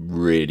with a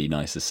really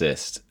nice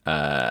assist.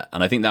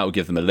 And I think that will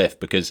give them a lift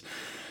because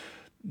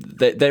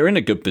they're in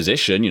a good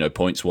position,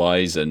 points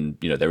wise, and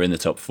they're in the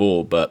top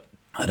 4. But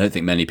I don't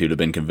think many people have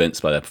been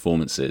convinced by their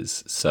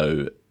performances.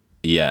 So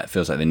yeah, it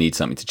feels like they need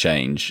something to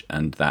change,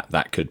 and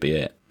that could be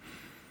it.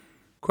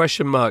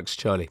 Question marks,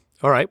 Charlie.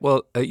 All right.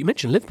 Well, you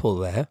mentioned Liverpool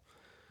there,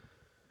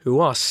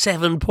 who are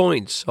 7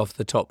 points off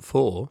the top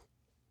 4.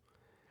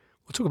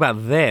 We'll talk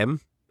about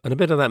them and a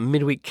bit of that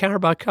midweek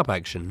Carabao Cup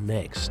action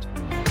next.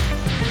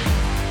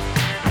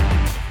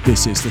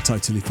 This is the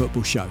Totally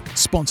Football Show,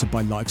 sponsored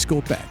by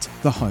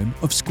LiveScoreBet, the home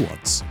of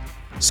Squads.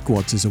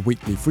 Squads is a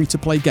weekly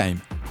free-to-play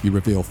game. You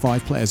reveal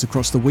 5 players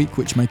across the week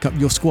which make up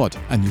your squad,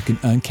 and you can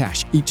earn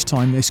cash each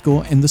time they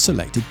score in the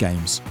selected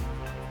games.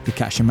 The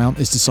cash amount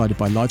is decided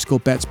by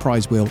LiveScoreBet's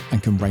prize wheel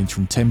and can range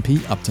from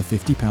 10p up to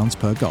 £50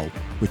 per goal,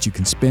 which you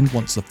can spin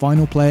once the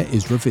final player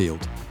is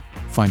revealed.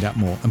 Find out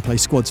more and play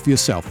Squads for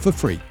yourself for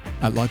free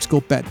at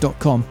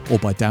livescorebet.com or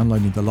by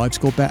downloading the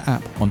LiveScoreBet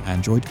app on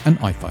Android and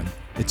iPhone.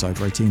 It's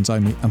over 18s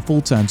only and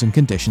full terms and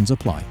conditions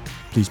apply.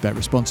 Please bet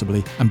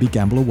responsibly and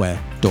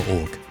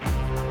begambleaware.org.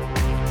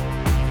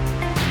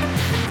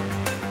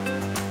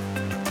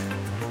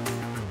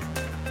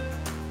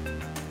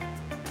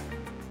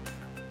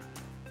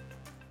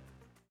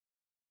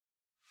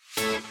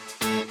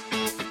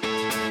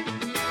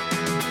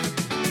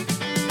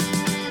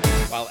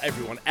 While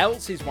everyone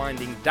else is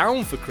winding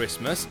down for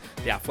Christmas,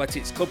 the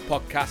Athletics Club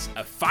podcasts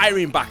are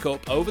firing back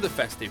up over the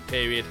festive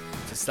period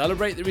to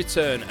celebrate the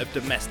return of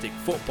domestic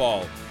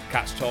football.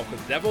 Catch Talk of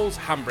the Devils,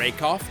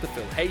 Handbrake Off, The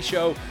Phil Hay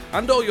Show,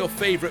 and all your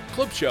favourite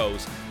club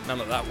shows.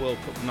 None of that World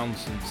Cup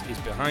nonsense is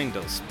behind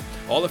us.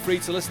 All are free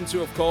to listen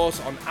to, of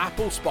course, on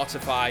Apple,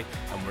 Spotify,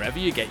 and wherever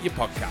you get your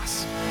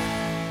podcasts.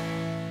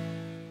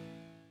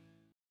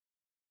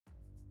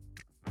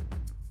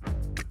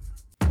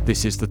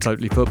 This is the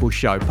Totally Football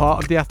Show,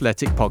 part of the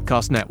Athletic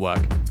Podcast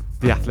Network.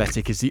 The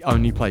Athletic is the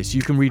only place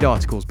you can read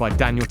articles by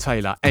Daniel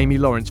Taylor, Amy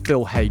Lawrence,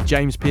 Phil Hay,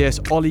 James Pearce,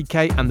 Ollie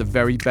Kay, and the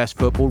very best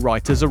football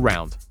writers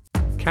around.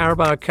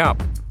 Carabao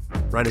Cup.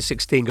 Round of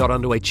 16 got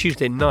underway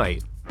Tuesday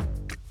night.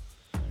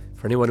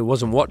 For anyone who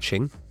wasn't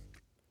watching,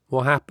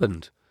 what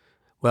happened?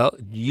 Well,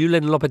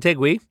 Julen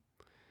Lopetegui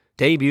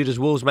debuted as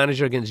Wolves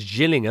manager against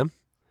Gillingham.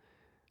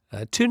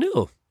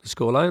 2-0 the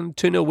scoreline.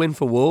 2-0 win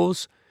for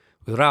Wolves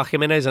with Raul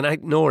Jimenez and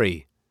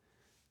Aït-Nouri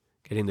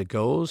getting the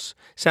goals.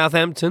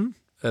 Southampton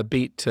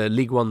beat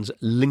League One's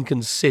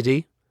Lincoln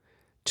City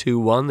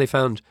 2-1. They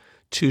found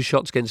 2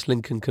 shots against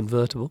Lincoln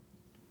convertible.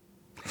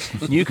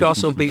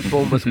 Newcastle beat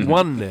Bournemouth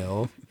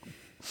 1-0.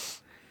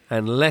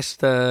 And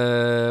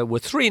Leicester were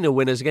 3-0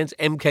 winners against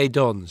MK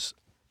Dons.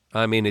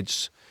 I mean,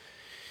 it's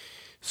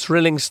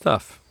thrilling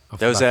stuff.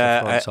 There was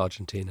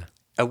Argentina.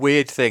 A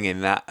weird thing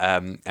in that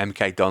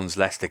MK Dons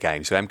Leicester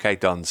game. So MK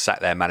Dons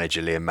sacked their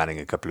manager Liam Manning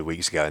a couple of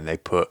weeks ago, and they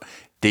put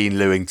Dean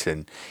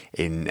Lewington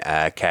in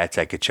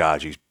caretaker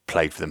charge, who's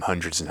played for them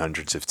hundreds and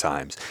hundreds of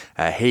times.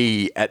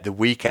 He, at the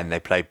weekend, they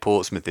played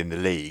Portsmouth in the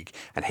league,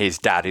 and his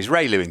dad is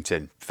Ray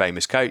Lewington,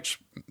 famous coach,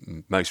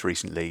 most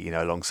recently,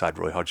 alongside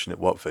Roy Hodgson at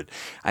Watford.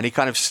 And he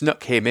kind of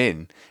snuck him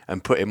in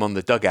and put him on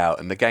the dugout,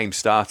 and the game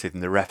started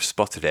and the ref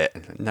spotted it.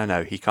 And,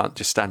 no, he can't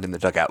just stand in the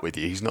dugout with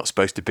you. He's not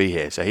supposed to be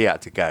here, so he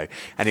had to go.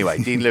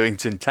 Anyway, Dean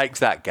Lewington takes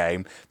that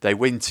game. They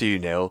win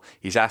 2-0.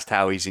 He's asked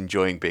how he's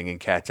enjoying being in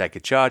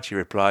caretaker charge. He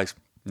replies,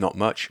 not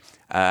much.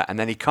 And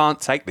then he can't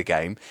take the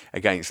game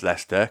against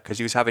Leicester because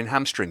he was having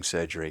hamstring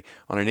surgery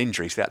on an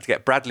injury. So they had to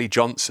get Bradley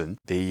Johnson,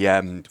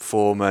 the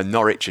former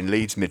Norwich and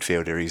Leeds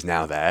midfielder who's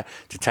now there,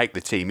 to take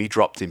the team. He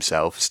dropped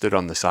himself, stood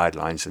on the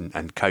sidelines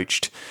and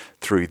coached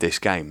through this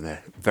game.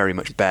 They're very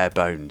much bare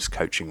bones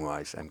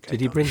coaching-wise. MK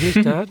Did he bring his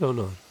dad or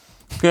not?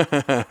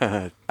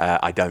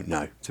 I don't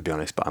know, to be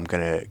honest, but I'm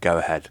going to go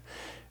ahead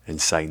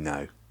and say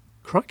no.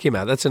 Crikey,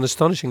 Matt, that's an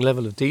astonishing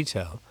level of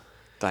detail.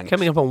 Thanks.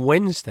 Coming up on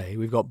Wednesday,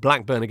 we've got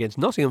Blackburn against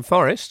Nottingham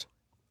Forest.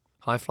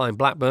 High-flying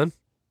Blackburn.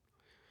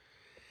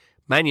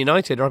 Man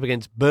United are up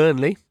against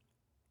Burnley.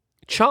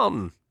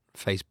 Charlton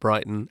face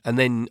Brighton. And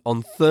then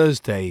on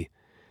Thursday,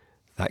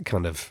 that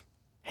kind of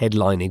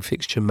headlining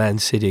fixture, Man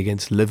City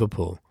against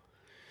Liverpool.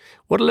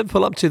 What are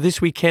Liverpool up to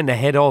this weekend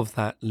ahead of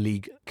that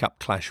League Cup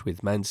clash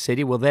with Man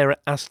City? Well, they're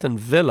at Aston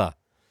Villa.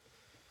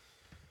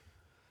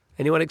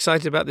 Anyone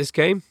excited about this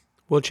game?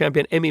 World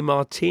champion Emi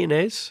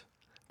Martinez,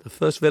 the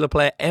first Villa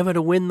player ever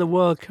to win the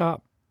World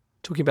Cup.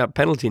 Talking about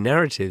penalty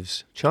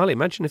narratives. Charlie,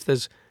 imagine if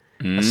there's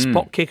a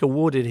spot kick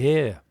awarded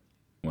here.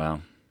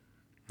 Wow.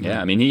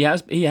 Yeah, I mean, he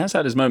has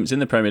had his moments in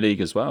the Premier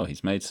League as well.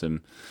 He's made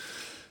some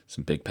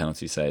big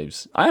penalty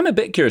saves. I am a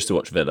bit curious to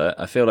watch Villa.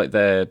 I feel like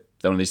they're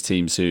one of these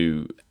teams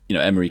who,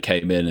 Emery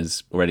came in,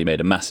 has already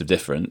made a massive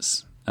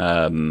difference.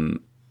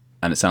 And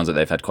it sounds like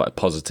they've had quite a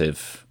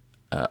positive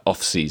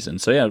off-season.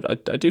 So, yeah,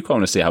 I do quite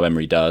want to see how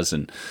Emery does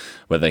and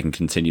whether they can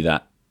continue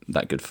that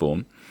good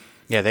form.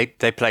 Yeah,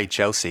 they played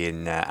Chelsea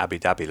in Abu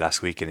Dhabi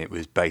last week, and it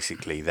was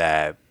basically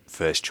their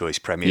first choice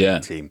Premier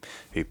League team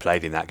who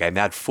played in that game.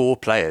 They had 4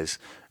 players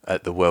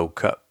at the World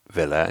Cup,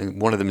 Villa,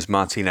 and one of them was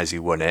Martinez,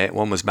 who won it.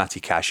 One was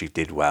Matty Cash, who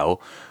did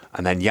well,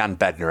 and then Jan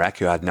Bednarek,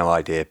 who I had no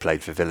idea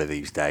played for Villa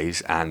these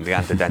days, and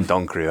Leander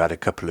Dendoncker, who had a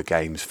couple of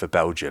games for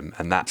Belgium,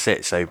 and that's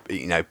it. So,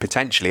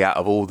 potentially out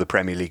of all the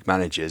Premier League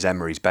managers,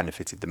 Emery's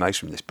benefited the most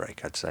from this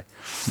break, I'd say.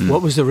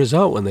 What was the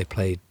result when they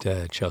played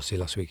Chelsea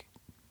last week?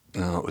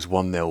 Oh, it was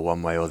 1-0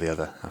 one way or the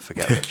other. I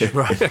forget which.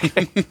 Right,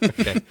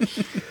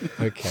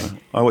 okay.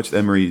 I watched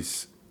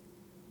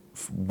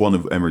one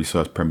of Emery's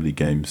first Premier League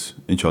games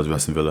in charge of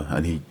Aston Villa,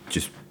 and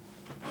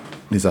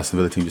his Aston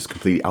Villa team just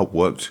completely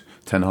outworked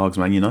Ten Hag's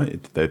Man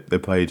United. They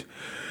played.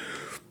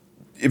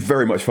 It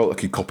very much felt like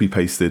he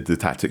copy-pasted the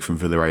tactic from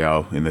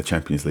Villarreal in the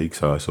Champions League,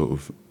 so a sort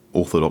of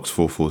orthodox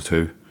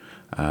 4-4-2.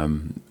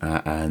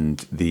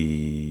 And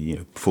the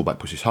fullback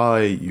pushes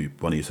high,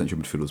 one of your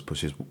central midfielders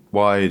pushes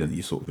wide, and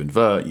you sort of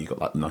invert. You got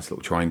that nice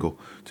little triangle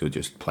to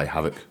just play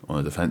havoc on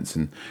a defence.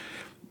 And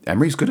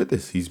Emery's good at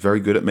this. He's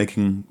very good at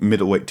making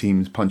middleweight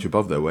teams punch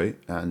above their weight.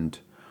 And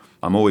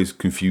I'm always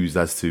confused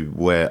as to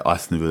where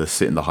Aston Villa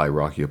sit in the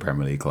hierarchy of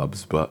Premier League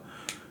clubs, but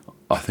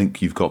I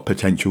think you've got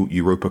potential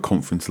Europa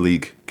Conference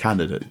League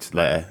candidates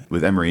there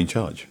with Emery in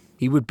charge.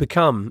 He would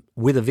become,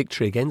 with a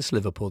victory against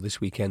Liverpool this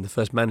weekend, the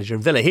first manager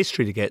in Villa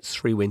history to get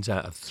 3 wins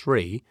out of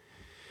 3.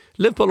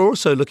 Liverpool are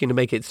also looking to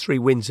make it 3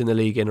 wins in the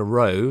league in a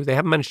row. They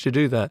haven't managed to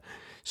do that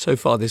so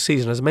far this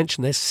season. As I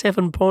mentioned, they're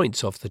 7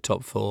 points off the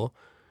top 4.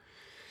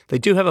 They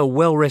do have a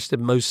well-rested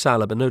Mo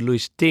Salah, but no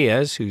Luis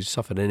Diaz, who's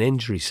suffered an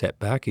injury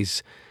setback.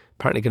 He's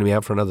apparently going to be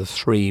out for another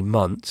 3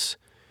 months.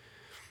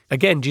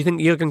 Again, do you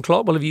think Jurgen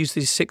Klopp will have used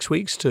these 6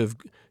 weeks to have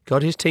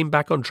got his team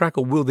back on track,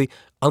 or will the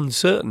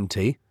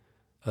uncertainty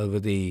over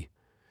the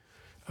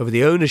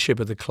ownership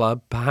of the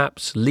club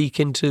perhaps leak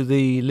into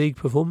the league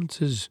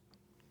performances?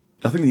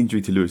 I think the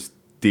injury to Luis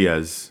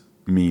Diaz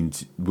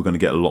means we're going to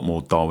get a lot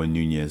more Darwin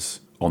Núñez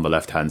on the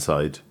left-hand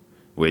side,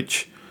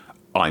 which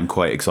I'm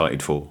quite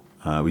excited for.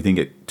 We didn't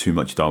get too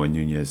much Darwin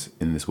Núñez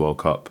in this World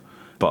Cup,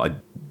 but I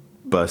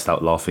burst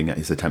out laughing at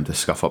his attempt to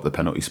scuff up the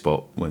penalty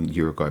spot when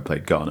Uruguay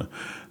played Ghana.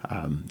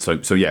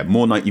 So yeah,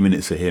 more 90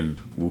 minutes for him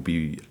will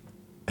be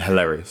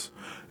hilarious,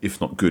 if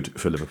not good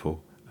for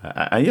Liverpool.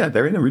 And yeah,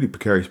 they're in a really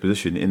precarious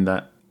position in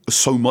that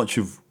so much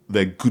of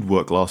their good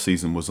work last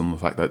season was on the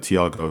fact that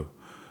Thiago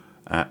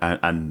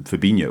and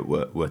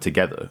Fabinho were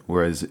together,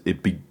 whereas it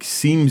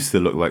seems to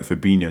look like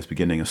Fabinho's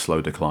beginning a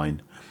slow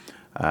decline,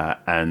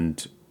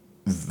 and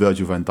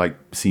Virgil van Dijk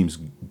seems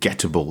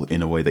gettable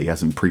in a way that he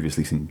hasn't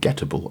previously seen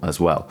gettable as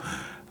well.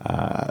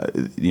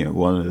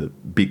 One of the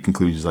big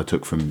conclusions I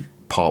took from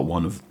part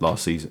one of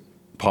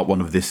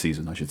this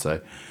season, I should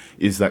say,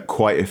 is that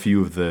quite a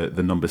few of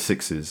the number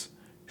 6s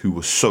who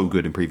were so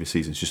good in previous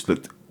seasons just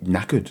looked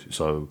knackered.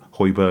 So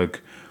Højbjerg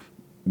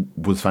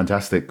was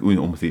fantastic,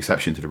 almost the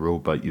exception to the rule,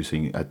 but you were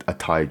seeing a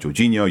tired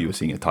Jorginho, you were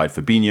seeing a tired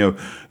Fabinho,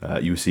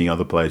 you were seeing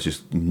other players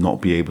just not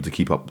be able to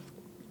keep up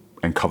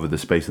and cover the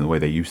space in the way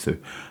they used to.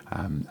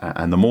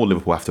 And the more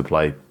Liverpool have to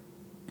play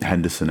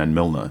Henderson and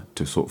Milner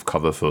to sort of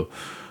cover for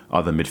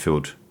other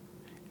midfield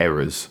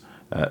errors,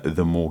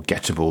 the more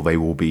gettable they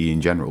will be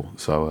in general.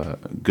 So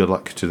good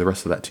luck to the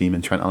rest of that team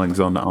and Trent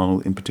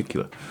Alexander-Arnold in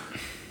particular.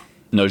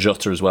 No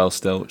Jota as well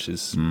still, which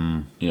is,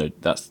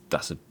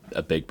 that's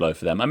a big blow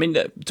for them. I mean,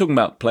 talking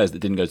about players that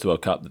didn't go to the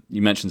World Cup,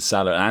 you mentioned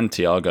Salah and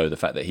Thiago. The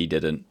fact that he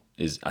didn't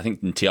I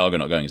think Thiago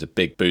not going is a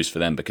big boost for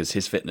them because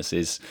his fitness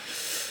is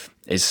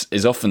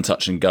often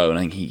touch and go, and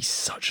I think he's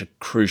such a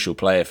crucial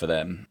player for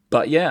them.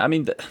 But yeah, I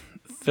mean,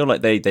 feel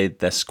like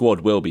their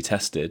squad will be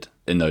tested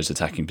in those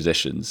attacking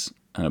positions.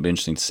 And it'll be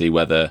interesting to see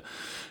whether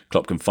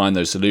Klopp can find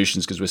those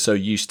solutions, because we're so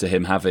used to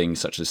him having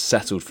such a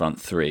settled front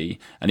three.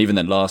 And even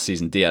then last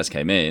season, Diaz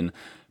came in,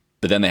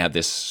 but then they had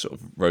this sort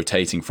of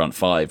rotating front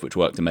five, which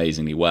worked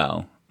amazingly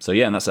well. So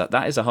yeah, and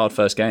that is a hard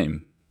first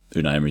game,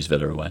 Unai Emery's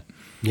Villa away.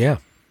 Yeah,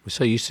 we're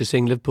so used to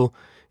seeing Liverpool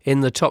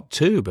in the top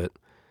two, but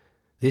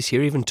this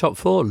year even top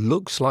four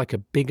looks like a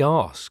big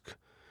ask.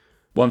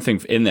 One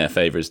thing in their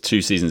favour is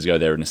 2 seasons ago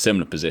they were in a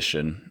similar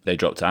position. They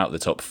dropped out the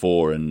top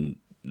four and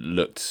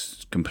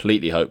looked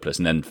completely hopeless,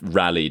 and then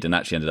rallied and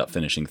actually ended up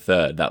finishing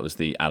third. That was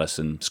the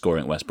Alisson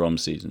scoring at West Brom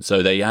season.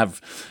 So they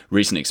have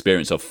recent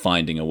experience of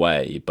finding a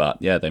way, but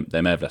yeah,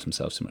 they may have left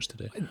themselves too much to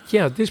do.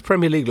 Yeah, this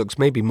Premier League looks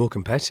maybe more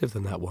competitive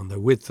than that one, though,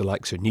 with the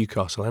likes of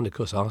Newcastle and, of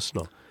course,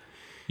 Arsenal.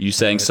 You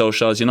saying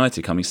Solskjaer's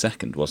United coming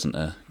second wasn't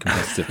a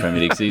competitive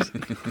Premier League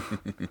season?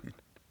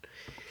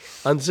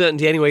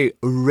 Uncertainty, anyway,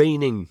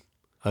 reigning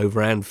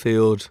over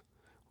Anfield,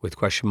 with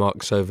question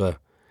marks over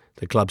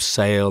the club's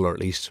sale, or at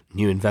least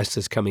new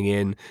investors coming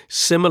in.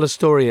 Similar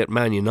story at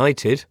Man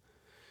United,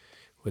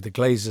 with the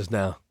Glazers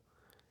now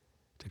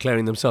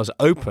declaring themselves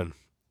open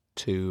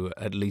to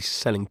at least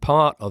selling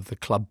part of the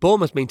club.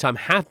 Bournemouth, meantime,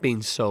 have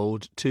been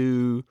sold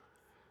to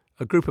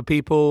a group of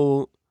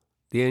people.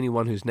 The only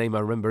one whose name I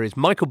remember is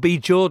Michael B.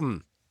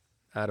 Jordan,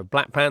 out of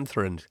Black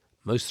Panther and,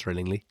 most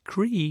thrillingly,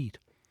 Creed.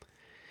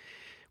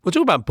 We'll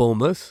talk about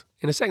Bournemouth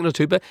in a second or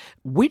two, but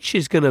which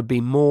is going to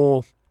be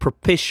more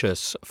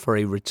propitious for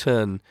a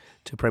return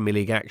to Premier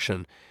League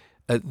action?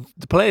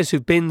 The players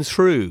who've been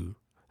through,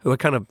 who are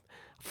kind of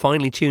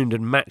finely tuned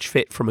and match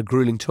fit from a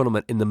grueling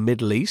tournament in the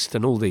Middle East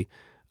and all the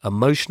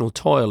emotional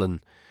toil and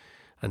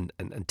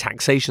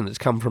taxation that's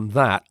come from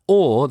that,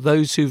 or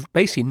those who've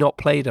basically not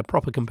played a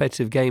proper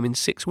competitive game in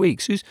 6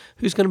 weeks?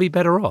 Who's going to be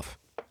better off?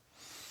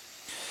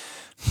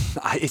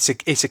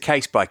 It's a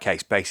case by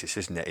case basis,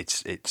 isn't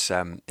it?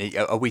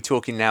 Are we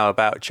talking now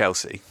about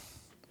Chelsea?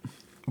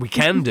 We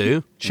can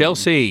do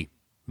Chelsea.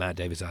 Matt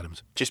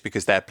Davies-Adams. Just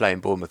because they're playing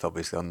Bournemouth,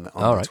 obviously on the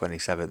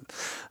 27th.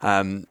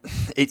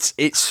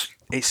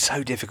 It's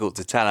so difficult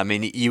to tell. I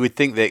mean, you would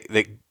think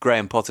that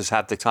Graham Potter's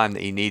had the time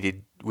that he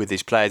needed with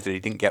his players that he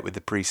didn't get with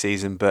the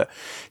pre-season, but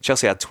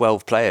Chelsea had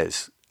 12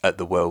 players at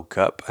the World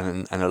Cup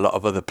and a lot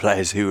of other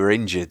players who were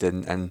injured,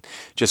 and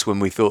just when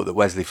we thought that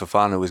Wesley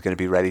Fofana was going to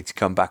be ready to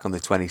come back on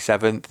the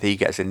 27th, he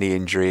gets a knee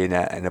injury in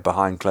a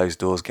behind closed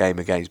doors game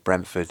against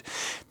Brentford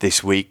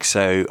this week.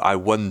 So I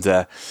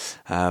wonder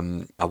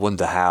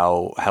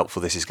how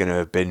helpful this is going to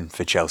have been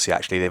for Chelsea.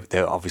 Actually, they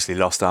obviously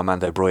lost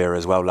Armando Broja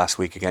as well last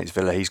week against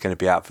Villa. He's going to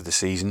be out for the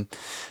season,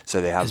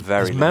 so they have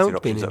very limited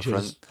options up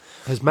front.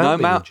 Has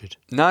Mount been injured?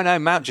 No,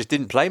 Mount just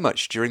didn't play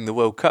much during the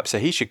World Cup, so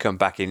he should come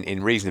back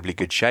in reasonably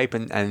good shape.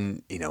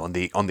 And you know, on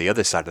the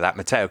other side of that,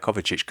 Mateo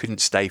Kovacic couldn't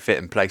stay fit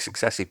and play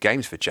successive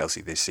games for Chelsea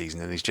this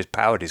season, and he's just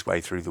powered his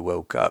way through the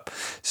World Cup.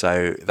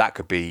 So that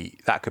could be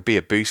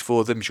a boost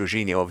for them.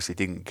 Jorginho obviously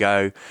didn't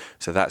go,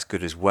 so that's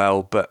good as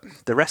well. But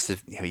the rest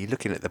of, you're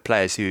looking at the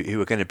players who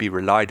are going to be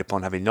relied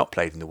upon having not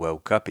played in the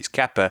World Cup. It's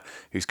Kepa,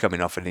 who's coming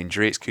off an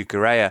injury. It's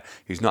Cucurella,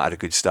 who's not had a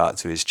good start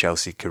to his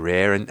Chelsea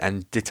career,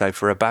 and ditto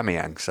for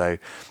Aubameyang. So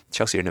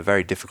Chelsea are in a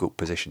very difficult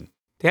position.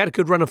 They had a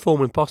good run of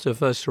form when Potter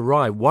first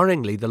arrived.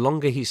 Worryingly, the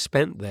longer he's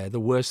spent there, the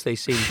worse they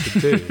seem to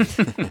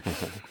do.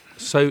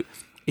 So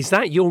is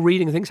that your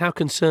reading of things? How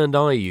concerned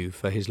are you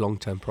for his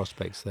long-term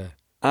prospects there?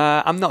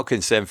 I'm not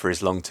concerned for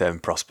his long-term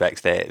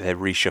prospects. They're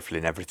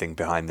reshuffling everything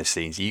behind the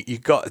scenes.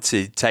 You've got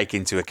to take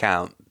into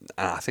account,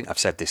 I think I've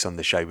said this on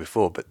the show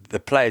before, but the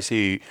players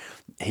who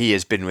he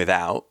has been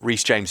without,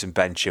 Reece James and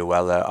Ben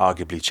Chilwell, are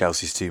arguably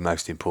Chelsea's two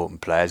most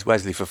important players.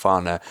 Wesley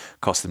Fofana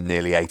cost them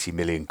nearly 80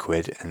 million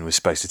quid and was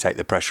supposed to take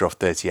the pressure off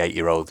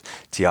 38-year-old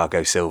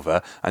Thiago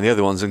Silva. And the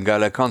other one's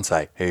N'Golo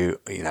Conte, who,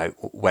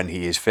 when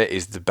he is fit,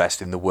 is the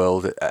best in the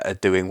world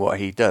at doing what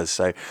he does.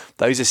 So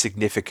those are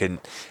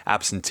significant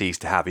absentees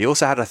to have. He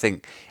also had, I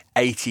think,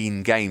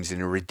 18 games in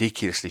a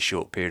ridiculously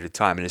short period of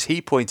time. And as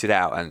he pointed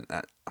out, and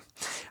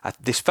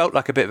this felt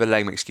like a bit of a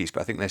lame excuse, but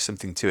I think there's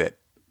something to it.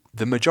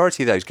 The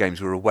majority of those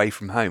games were away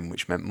from home,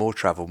 which meant more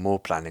travel, more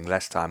planning,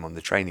 less time on the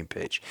training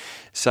pitch.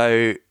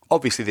 So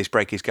obviously this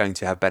break is going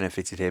to have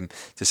benefited him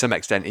to some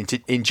extent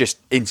in just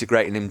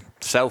integrating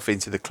himself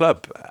into the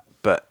club.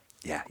 But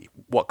yeah,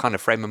 what kind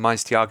of frame of mind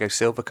is Thiago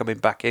Silva coming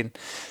back in,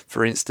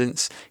 for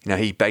instance?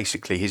 He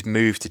basically, his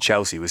move to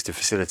Chelsea was to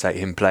facilitate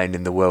him playing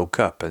in the World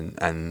Cup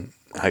and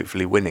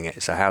hopefully winning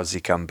it. So how does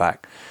he come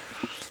back?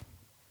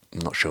 I'm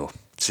not sure.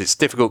 It's a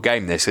difficult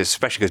game, this,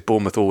 especially because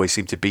Bournemouth always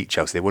seem to beat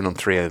Chelsea. They won on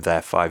 3 of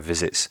their 5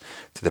 visits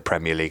to the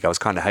Premier League. I was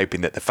kind of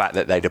hoping that the fact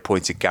that they'd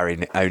appointed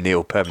Gary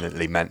O'Neill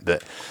permanently meant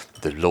that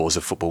the laws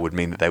of football would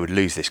mean that they would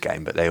lose this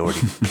game, but they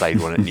already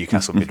played one at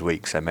Newcastle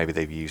midweek, so maybe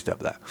they've used up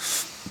that.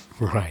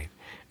 Right.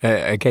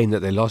 A game that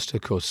they lost,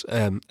 of course.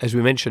 As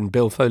we mentioned,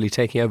 Bill Foley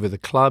taking over the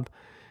club,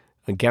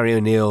 and Gary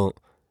O'Neill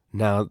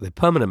now the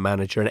permanent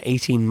manager, an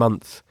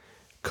 18-month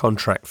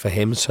contract for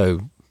him,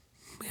 so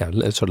yeah,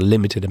 a sort of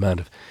limited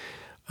amount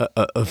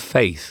of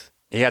faith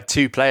He had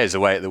 2 players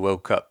away at the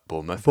World Cup,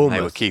 Bournemouth. And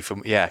they were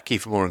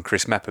Kiefer Moore and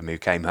Chris Mepham, who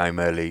came home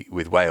early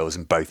with Wales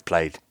and both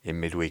played in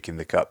midweek in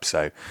the Cup.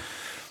 So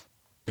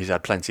he's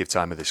had plenty of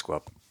time with the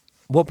squad.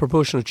 What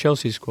proportion of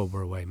Chelsea's squad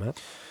were away,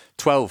 Matt?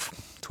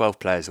 12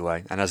 players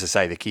away. And as I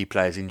say, the key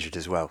players injured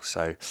as well.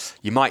 So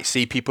you might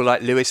see people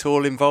like Lewis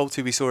Hall involved,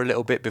 who we saw a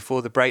little bit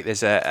before the break.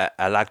 There's a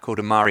lad called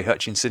Amari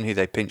Hutchinson, who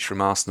they pinched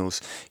from Arsenal's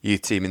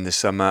youth team in the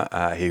summer,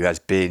 who has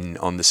been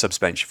on the subs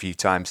bench a few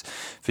times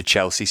for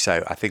Chelsea.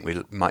 So I think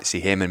we might see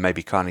him and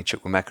maybe Carney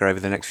Chukwuemeka over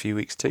the next few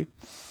weeks too.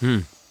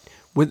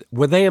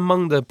 Were they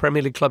among the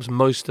Premier League clubs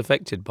most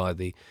affected by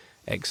the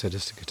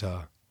exodus to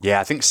Qatar? Yeah,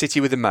 I think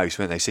City were the most,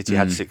 weren't they? City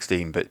had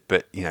 16, but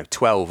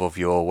 12 of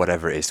your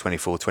whatever it is,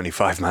 24,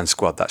 25-man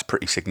squad, that's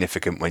pretty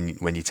significant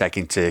when you take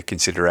into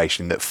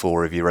consideration that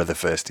 4 of your other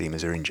first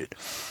teamers are injured.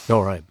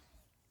 All right.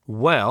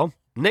 Well,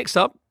 next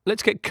up,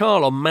 let's get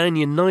Carl on Man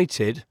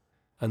United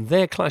and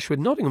their clash with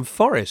Nottingham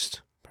Forest.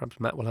 Perhaps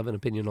Matt will have an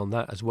opinion on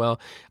that as well.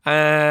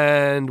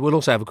 And we'll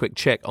also have a quick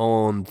check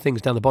on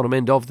things down the bottom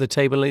end of the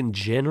table in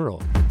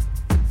general.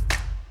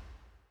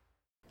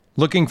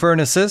 Looking for an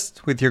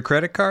assist with your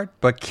credit card,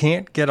 but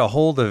can't get a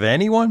hold of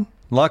anyone?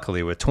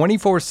 Luckily, with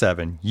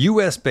 24/7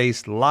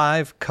 US-based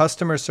live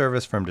customer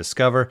service from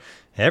Discover,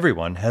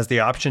 everyone has the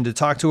option to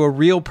talk to a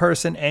real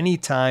person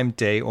anytime,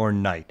 day or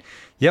night.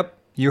 Yep,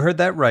 you heard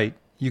that right.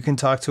 You can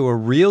talk to a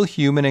real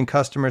human in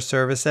customer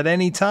service at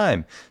any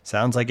time.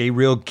 Sounds like a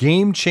real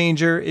game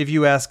changer if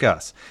you ask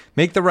us.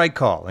 Make the right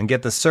call and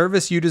get the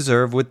service you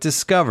deserve with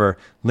Discover.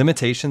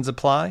 Limitations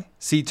apply.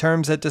 See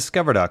terms at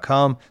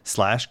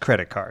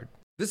discover.com/creditcard.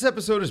 This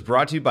episode is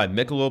brought to you by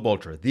Michelob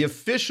Ultra, the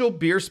official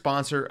beer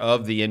sponsor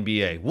of the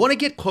NBA. Want to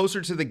get closer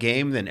to the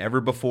game than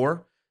ever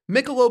before?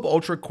 Michelob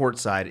Ultra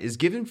Courtside is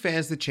giving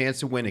fans the chance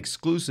to win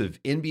exclusive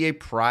NBA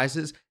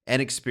prizes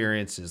and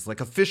experiences like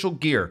official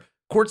gear,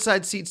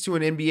 courtside seats to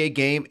an NBA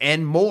game,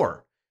 and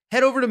more.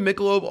 Head over to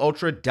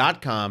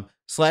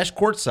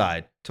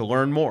MichelobUltra.com/courtside to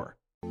learn more.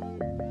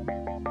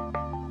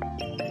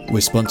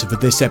 We're sponsored for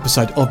this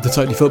episode of the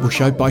Totally Football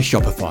Show by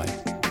Shopify.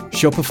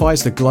 Shopify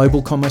is the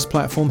global commerce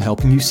platform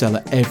helping you sell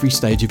at every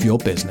stage of your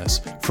business.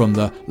 From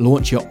the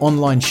launch your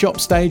online shop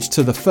stage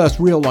to the first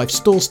real life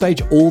store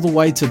stage, all the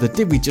way to the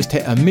did we just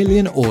hit 1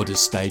 million orders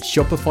stage,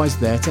 Shopify's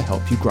there to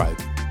help you grow.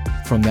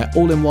 From their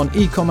all-in-one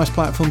e-commerce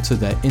platform to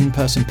their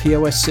in-person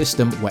POS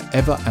system,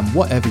 wherever and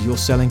whatever you're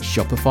selling,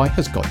 Shopify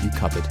has got you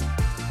covered.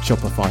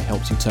 Shopify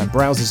helps you turn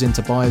browsers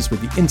into buyers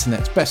with the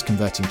internet's best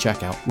converting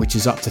checkout, which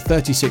is up to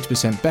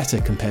 36% better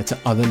compared to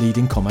other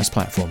leading commerce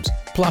platforms.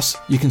 Plus,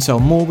 you can sell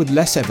more with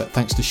less effort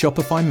thanks to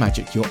Shopify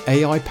Magic, your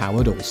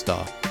AI-powered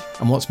all-star.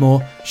 And what's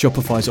more,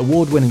 Shopify's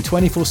award-winning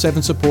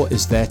 24/7 support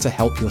is there to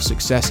help your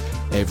success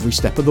every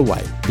step of the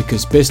way.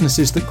 Because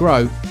businesses that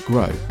grow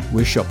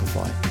with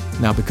Shopify.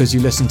 Now, because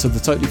you listen to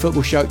the Totally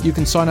Football Show, you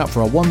can sign up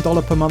for a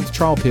 $1 per month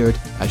trial period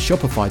at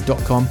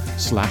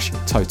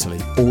shopify.com/totally,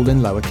 all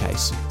in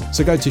lowercase.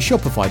 So go to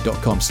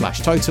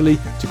shopify.com/totally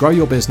to grow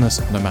your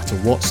business no matter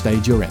what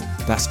stage you're in.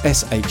 That's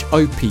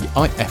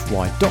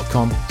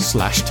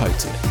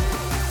shopify.com/totally.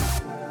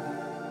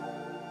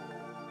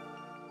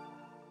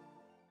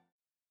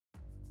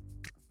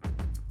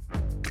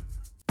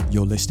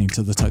 You're listening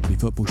to the Totally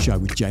Football Show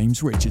with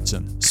James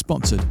Richardson,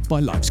 sponsored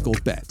by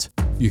LiveScoreBet.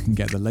 You can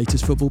get the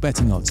latest football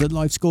betting odds at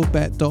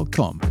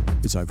livescorebet.com.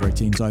 It's over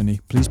 18s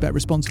only. Please bet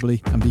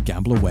responsibly and be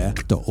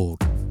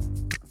gambleaware.org.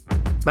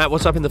 Matt,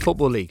 what's up in the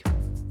Football League?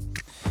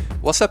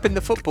 What's up in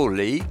the Football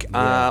League?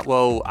 Yeah.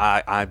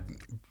 I'm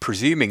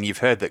presuming you've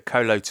heard that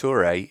Kolo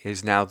Touré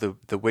is now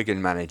the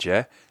Wigan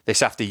manager.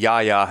 This after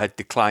Yaya had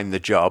declined the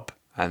job.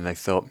 And they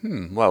thought,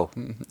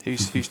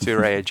 who's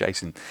Touré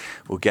adjacent?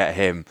 We'll get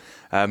him.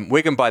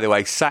 Wigan, by the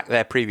way, sacked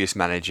their previous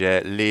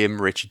manager, Liam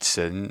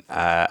Richardson,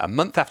 a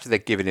month after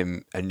they'd given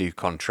him a new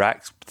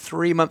contract,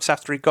 3 months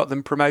after he got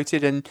them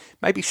promoted, and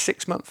maybe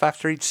 6 months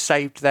after he'd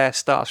saved their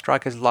star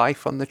striker's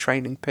life on the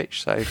training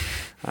pitch. So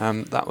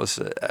that was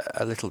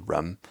a little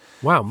rum.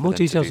 Wow, more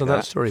details on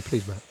that story,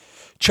 please, Matt.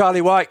 Charlie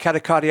Wyke had a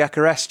cardiac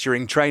arrest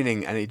during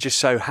training, and it just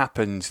so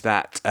happened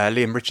that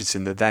Liam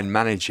Richardson, the then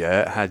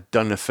manager, had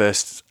done a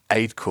first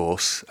aid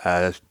course.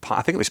 I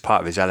think it was part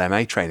of his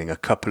LMA training a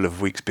couple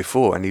of weeks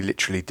before, and he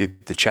literally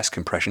did the chest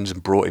compressions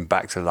and brought him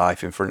back to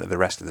life in front of the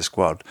rest of the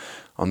squad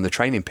on the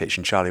training pitch.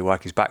 And Charlie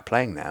Wyke is back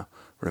playing now,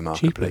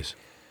 remarkably. Jeepers.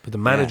 But the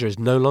manager is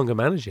no longer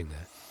managing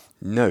there.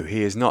 No,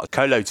 he is not.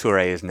 Kolo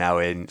Touré is now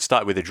in.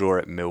 Started with a draw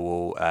at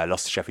Millwall,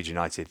 lost to Sheffield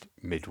United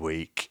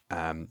midweek.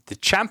 The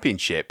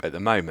Championship at the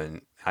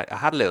moment, I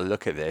had a little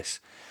look at this.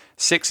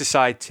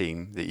 6-a-side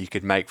team that you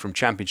could make from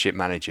Championship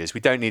managers. We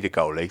don't need a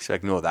goalie, so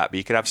ignore that. But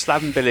you could have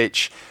Slaven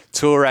Bilic,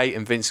 Touré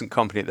and Vincent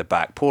Kompany at the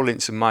back, Paul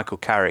Ince and Michael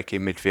Carrick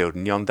in midfield,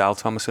 and Jon Dahl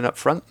Tomasson up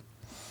front.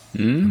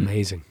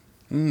 Amazing.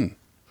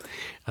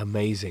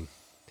 Amazing.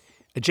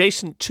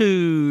 Adjacent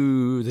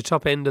to the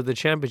top end of the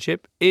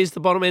Championship is the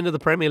bottom end of the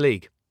Premier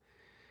League,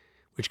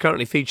 which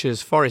currently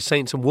features Forest,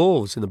 Saints and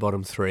Wolves in the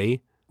bottom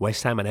three,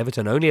 West Ham and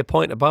Everton only a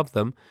point above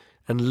them,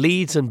 and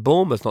Leeds and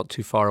Bournemouth not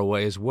too far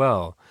away as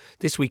well.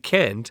 This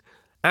weekend,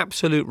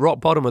 absolute rock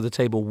bottom of the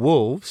table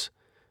Wolves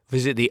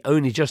visit the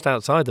only just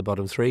outside the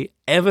bottom three,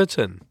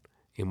 Everton,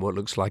 in what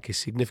looks like a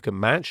significant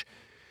match.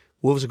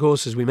 Wolves, of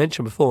course, as we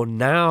mentioned before,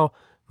 now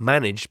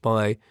managed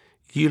by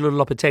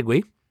Julen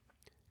Lopetegui,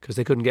 because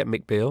they couldn't get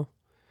Mick Beale.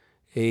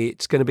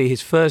 It's going to be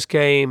his first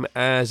game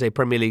as a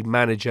Premier League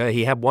manager.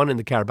 He had one in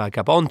the Carabao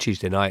Cup on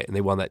Tuesday night, and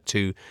they won that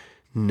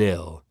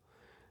 2-0.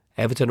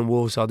 Everton and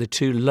Wolves are the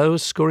two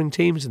lowest scoring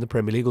teams in the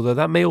Premier League, although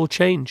that may all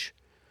change.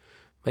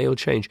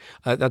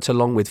 That's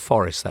along with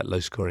Forest, that low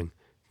scoring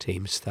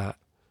team stat.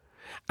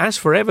 As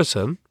for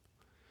Everton,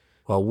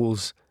 while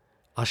Wolves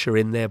usher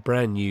in their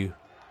brand new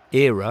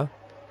era,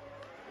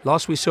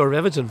 last we saw of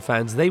Everton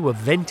fans, they were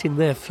venting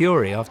their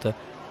fury after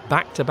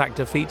back-to-back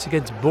defeats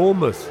against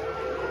Bournemouth.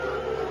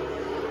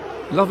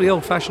 Lovely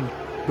old-fashioned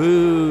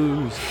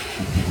boos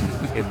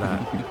in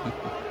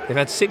that. They've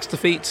had 6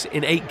 defeats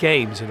in 8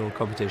 games in all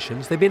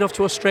competitions. They've been off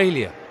to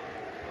Australia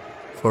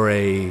for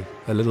a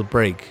little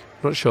break.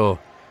 Not sure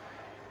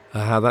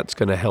how that's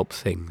going to help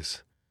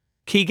things.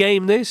 Key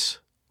game, this?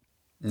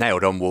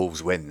 Nailed on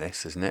Wolves win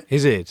this, isn't it?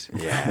 Is it?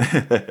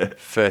 Yeah.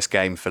 First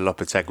game for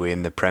Lopetegui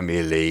in the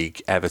Premier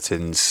League.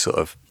 Everton's sort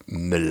of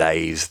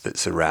malaise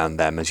that's around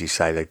them. As you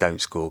say, they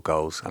don't score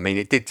goals. I mean,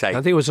 it did take...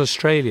 I think it was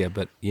Australia,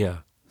 but yeah.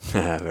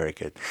 Very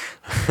good.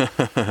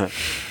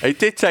 It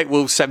did take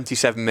Wolves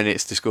 77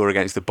 minutes to score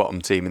against the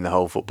bottom team in the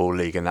whole Football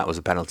League, and that was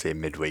a penalty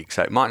in midweek.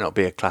 So it might not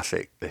be a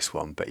classic, this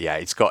one. But yeah,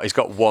 it's got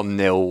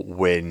 1-0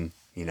 win,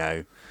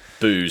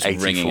 Boos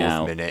ringing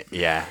out. Minute.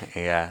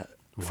 Yeah.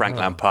 Frank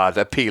Lampard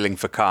appealing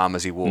for calm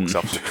as he walks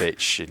off the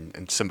pitch,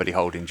 and somebody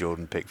holding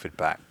Jordan Pickford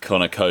back.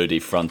 Connor Cody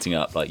fronting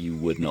up like you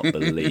would not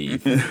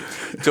believe.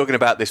 Talking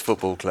about this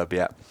football club,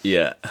 yeah.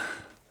 Yeah.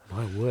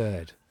 My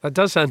word. That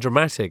does sound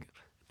dramatic.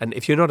 And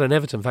if you're not an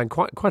Everton fan,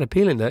 quite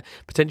appealing there,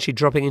 potentially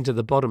dropping into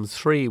the bottom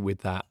 3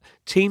 with that.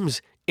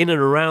 Teams in and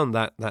around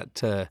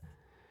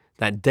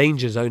that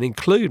danger zone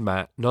include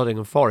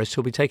Nottingham Forest,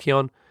 who'll be taking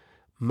on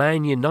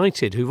Man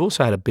United, who've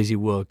also had a busy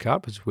World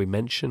Cup, as we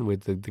mentioned,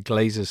 with the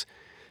Glazers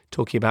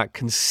talking about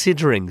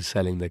considering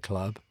selling the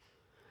club.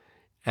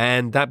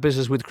 And that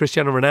business with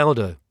Cristiano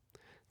Ronaldo,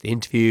 the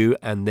interview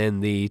and then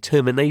the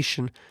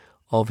termination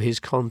of his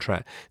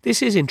contract.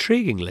 This is,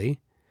 intriguingly,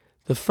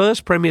 the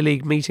first Premier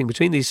League meeting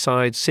between these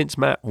sides since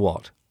Matt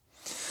what?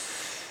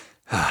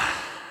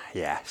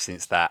 Yeah,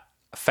 since that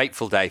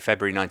fateful day,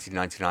 February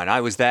 1999. I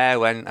was there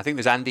when I think it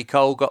was Andy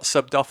Cole got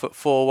subbed off at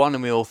 4-1,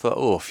 and we all thought,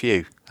 oh,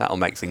 phew, that'll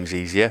make things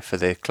easier for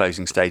the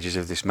closing stages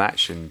of this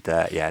match. And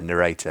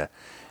narrator,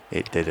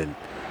 it didn't.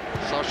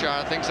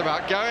 Solskjaer thinks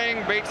about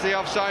going, beats the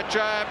offside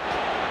trap.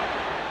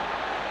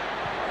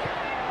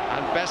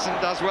 And Besson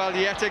does well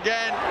yet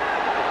again.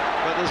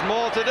 But there's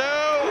more to do.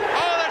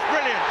 Oh, that's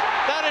brilliant.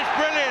 That is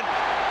brilliant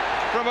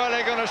from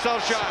Ole Gunnar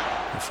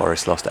Solskjaer.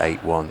 Forest lost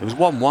 8-1. It was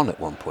 1-1 at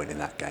one point in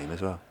that game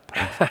as well.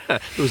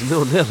 It was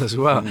 0-0 as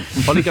well.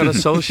 Ole Gunnar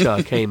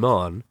Solskjaer came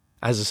on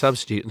as a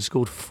substitute and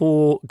scored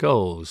 4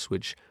 goals,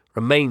 which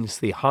remains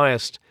the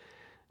highest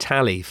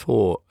tally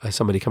for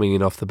somebody coming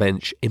in off the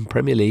bench in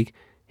Premier League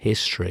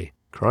history.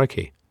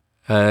 Crikey.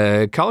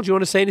 Carl, do you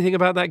want to say anything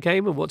about that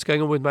game and what's going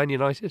on with Man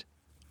United?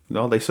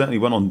 No, they certainly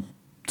went on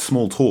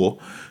small tour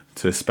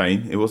to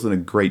Spain. It wasn't a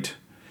great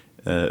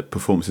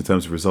performance in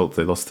terms of results.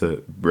 They lost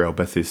to Real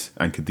Betis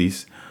and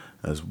Cadiz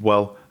as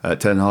well.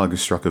 Ten Hag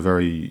has struck a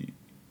very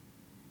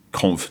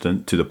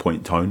confident, to the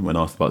point tone when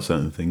asked about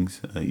certain things.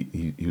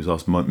 He was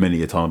asked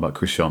many a time about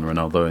Cristiano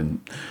Ronaldo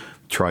and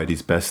tried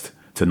his best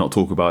to not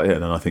talk about it,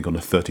 and then I think on a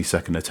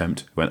 30-second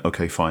attempt went,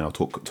 okay, fine, I'll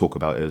talk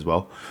about it as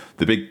well.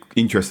 The big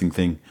interesting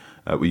thing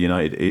with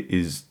United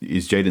is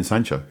Jadon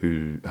Sancho,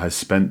 who has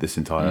spent this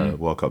entire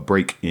World Cup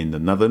break in the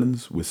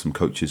Netherlands with some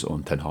coaches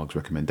on Ten Hag's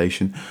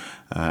recommendation,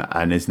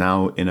 and is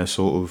now in a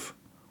sort of,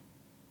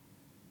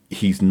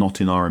 he's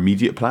not in our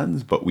immediate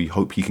plans, but we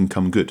hope he can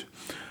come good.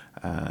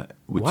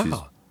 Which is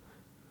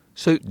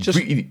so just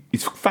really,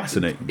 it's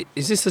fascinating.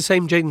 Is this the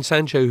same Jadon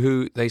Sancho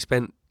who they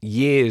spent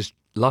years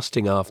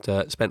lusting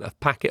after, spent a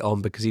packet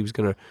on because he was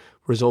going to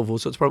resolve all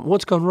sorts of problems?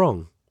 What's gone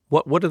wrong?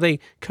 What are they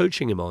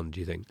coaching him on, do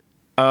you think?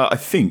 I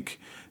think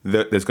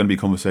that there's going to be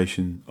a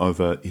conversation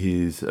over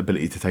his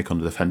ability to take on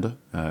the defender.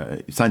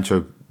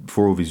 Sancho,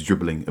 for all of his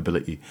dribbling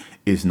ability,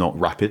 is not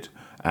rapid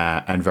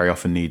and very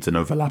often needs an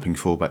overlapping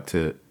fullback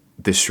to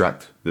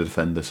distract the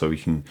defender so he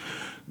can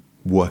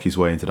work his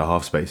way into the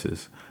half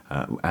spaces.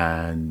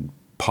 And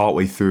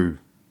partway through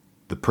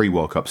the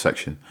pre-World Cup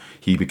section,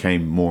 he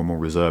became more and more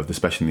reserved,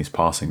 especially in his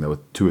passing. There were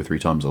 2 or 3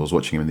 times I was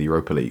watching him in the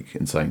Europa League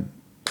and saying,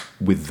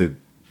 with the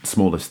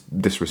smallest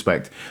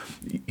disrespect,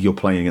 you're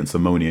playing against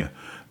Ammonia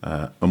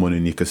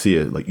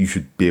Nicosia, like you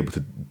should be able to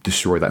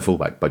destroy that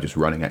fullback by just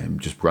running at him,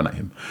 just run at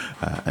him,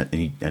 and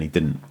he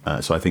didn't.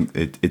 So I think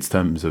it's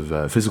terms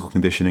of physical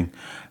conditioning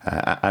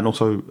and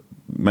also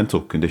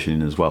mental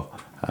conditioning as well.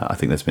 I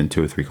think there's been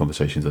 2 or 3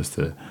 conversations as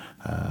to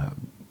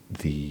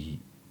the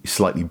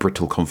slightly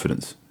brittle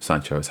confidence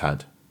Sancho has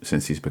had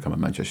since he's become a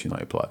Manchester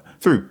United player.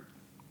 Through,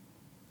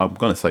 I'm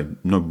going to say,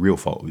 no real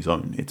fault of his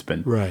own. It's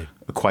been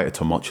quite a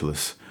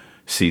tumultuous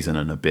season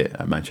and a bit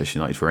at Manchester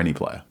United for any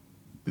player.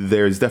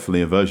 There is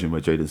definitely a version where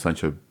Jadon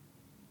Sancho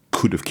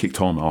could have kicked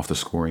on after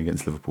scoring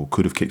against Liverpool,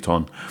 could have kicked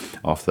on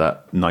after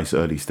that nice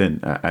early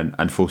stint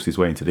and forced his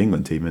way into the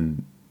England team.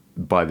 And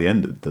by the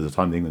end of the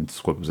time the England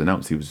squad was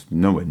announced, he was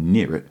nowhere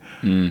near it.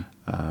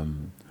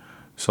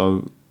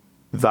 So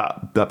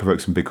that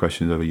provokes some big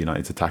questions over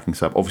United's attacking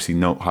setup. Obviously,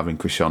 not having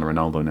Cristiano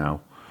Ronaldo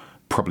now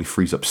probably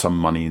frees up some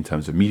money in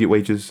terms of media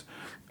wages,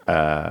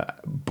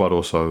 but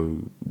also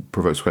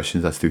provokes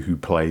questions as to who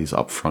plays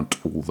up front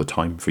all the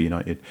time for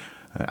United.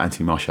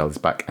 Anthony Martial is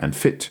back and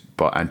fit,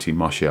 but Anthony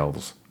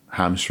Martial's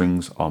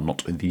hamstrings are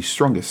not the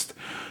strongest.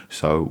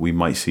 So we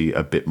might see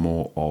a bit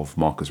more of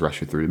Marcus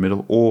Rashford through the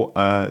middle, or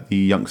the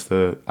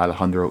youngster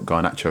Alejandro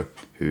Garnacho,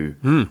 who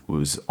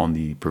was on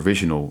the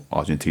provisional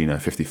Argentina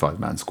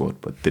 55-man squad,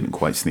 but didn't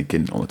quite sneak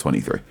in on the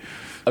 23.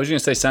 I was going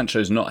to say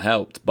Sancho's not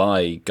helped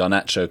by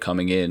Garnacho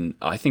coming in.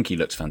 I think he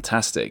looks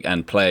fantastic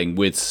and playing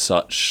with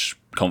such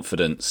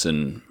confidence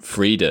and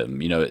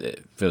freedom.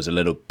 It feels a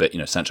little bit,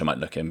 Sancho might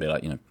look at him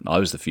and be like, I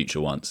was the future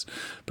once,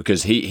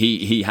 because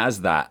he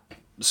has that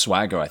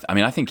swagger.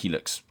 I think he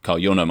looks, Carl,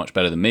 you'll know much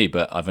better than me,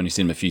 but I've only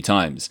seen him a few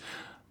times,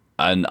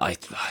 and I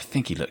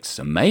think he looks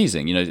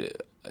amazing.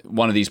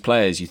 One of these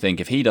players, you think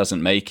if he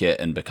doesn't make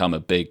it and become a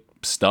big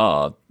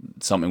star,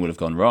 something would have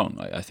gone wrong.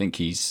 I think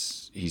he's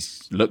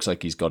looks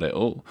like he's got it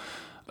all.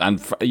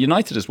 And for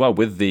United as well,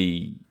 with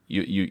the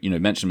you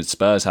mentioned with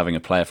Spurs having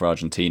a player for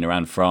Argentina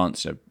and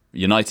France,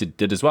 United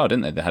did as well,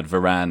 didn't they? They had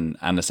Varane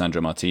and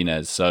Lisandro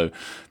Martinez, so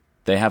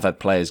they have had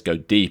players go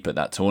deep at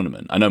that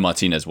tournament. I know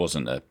Martinez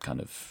wasn't a kind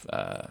of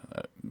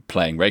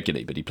playing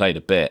regularly, but he played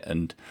a bit,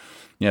 and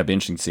it'd be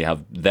interesting to see how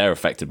they're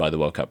affected by the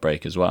World Cup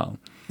break as well.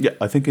 Yeah,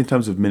 I think in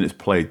terms of minutes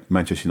played,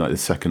 Manchester United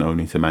is second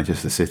only to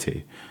Manchester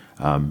City,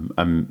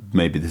 and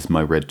maybe this is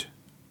my red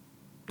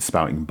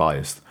spouting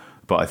biased,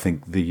 but I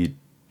think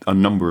a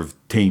number of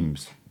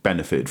teams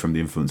benefited from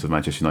the influence of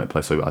Manchester United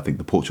players. So I think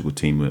the Portugal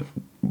team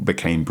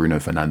became Bruno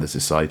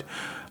Fernandes' side.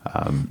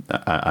 And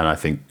I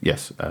think,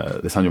 yes,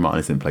 Lisandro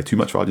Martinez didn't play too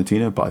much for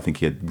Argentina, but I think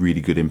he had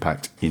really good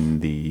impact in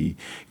the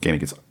game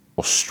against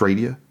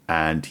Australia,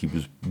 and he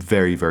was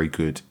very, very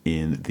good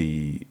in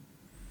the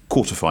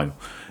quarterfinal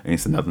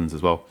against the Netherlands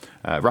as well.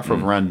 Rafael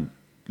Varane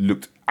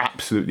looked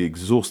absolutely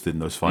exhausted in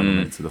those final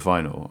minutes of the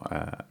final.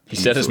 He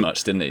said as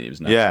much, didn't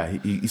he?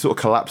 He sort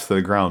of collapsed to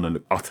the ground and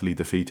looked utterly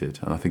defeated.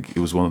 And I think it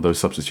was one of those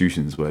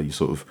substitutions where you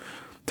sort of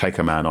take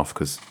a man off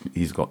because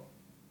he's got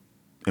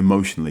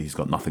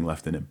nothing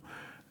left in him.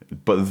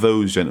 But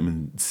those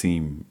gentlemen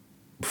seem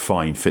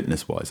fine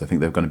fitness-wise. I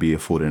think they're going to be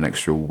afforded an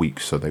extra week,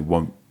 so they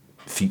won't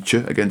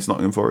feature against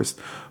Nottingham Forest,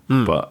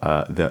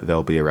 but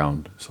they'll be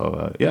around.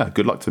 So,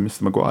 good luck to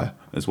Mr. Maguire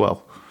as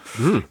well.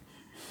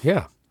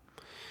 Yeah.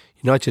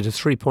 United are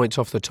 3 points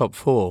off the top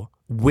four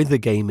with a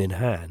game in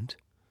hand.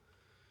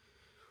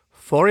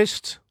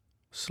 Forest,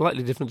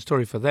 slightly different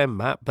story for them,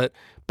 Matt, but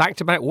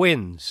back-to-back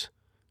wins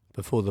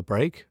before the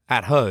break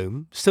at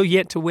home. Still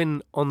yet to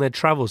win on their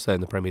travels there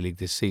in the Premier League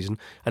this season,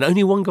 and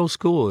only one goal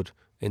scored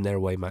in their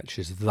away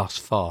matches thus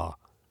far.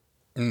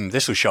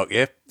 This will shock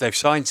you. They've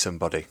signed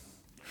somebody.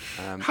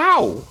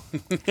 How?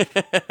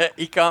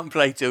 He can't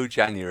play till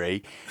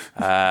January.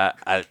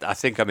 I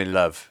think I'm in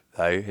love,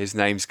 though. His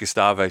name's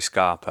Gustavo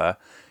Scarpa.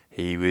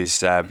 He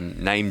was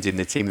named in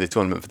the team of the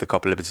tournament for the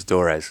Copa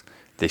Libertadores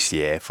this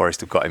year.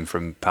 Forest have got him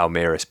from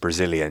Palmeiras,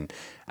 Brazilian.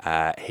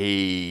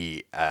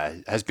 He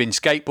has been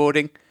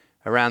skateboarding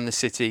around the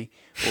city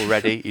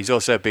already. He's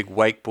also a big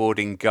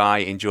wakeboarding guy,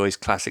 enjoys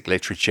classic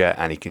literature,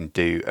 and he can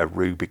do a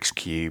Rubik's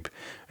Cube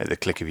at the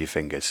click of your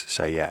fingers.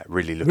 So,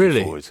 really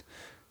looking forward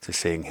to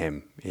seeing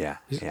him. Yeah.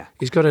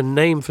 He's got a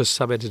name for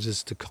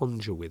sub-editors to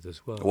conjure with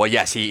as well. Well,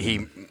 yes,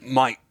 he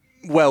might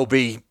well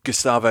be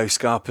Gustavo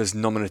Scarpa's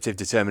nominative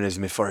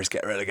determinism if Forest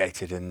get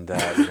relegated and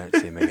we don't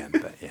see him again.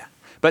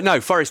 But no,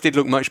 Forest did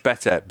look much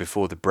better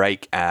before the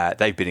break.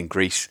 They've been in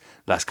Greece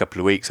last couple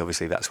of weeks.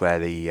 Obviously, that's where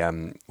the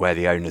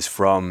owner's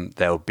from.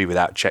 They'll be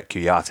without Cheick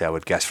Kouyaté, I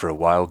would guess, for a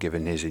while,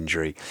 given his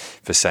injury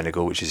for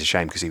Senegal, which is a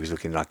shame because he was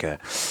looking like a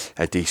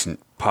decent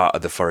part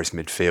of the Forest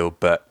midfield.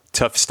 But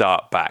tough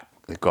start back.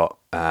 They've got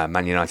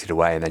Man United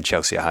away and then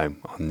Chelsea at home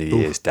on New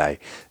Year's Day.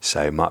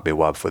 So it might be a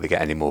while before they get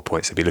any more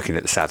points. They'll be looking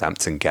at the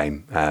Southampton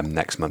game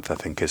next month, I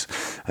think,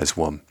 as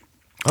one.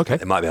 Okay.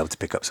 They might be able to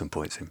pick up some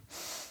points in.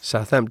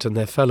 Southampton,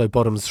 their fellow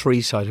bottom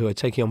three side, who are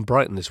taking on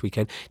Brighton this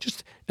weekend.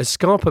 Just as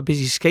Scarpa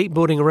busy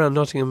skateboarding around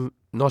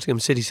Nottingham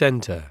City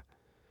Centre.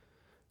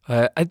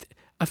 Are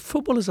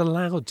footballers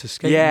allowed to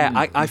skate?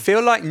 Yeah, I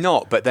feel like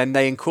not, but then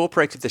they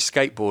incorporated the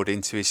skateboard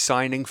into his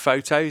signing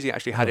photos. He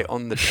actually had it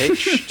on the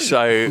pitch.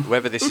 So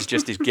whether this is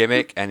just his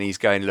gimmick and he's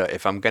going, look,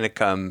 if I'm going to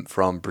come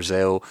from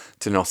Brazil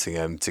to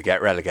Nottingham to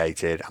get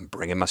relegated, I'm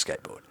bringing my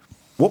skateboard.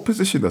 What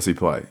position does he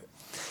play?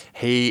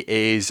 He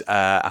is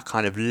a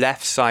kind of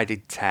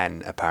left-sided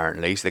 10,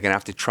 apparently. So they're going to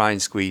have to try and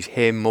squeeze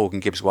him, Morgan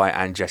Gibbs-White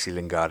and Jesse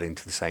Lingard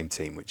into the same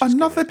team, which is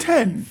another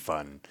 10.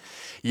 Fun.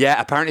 Yeah,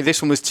 apparently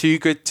this one was too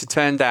good to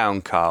turn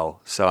down,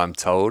 Carl, so I'm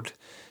told.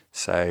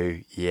 So,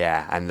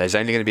 yeah, and there's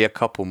only going to be a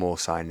couple more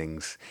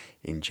signings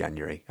in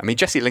January. I mean,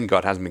 Jesse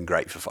Lingard hasn't been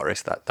great for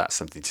Forest. That's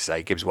something to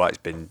say. Gibbs-White's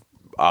been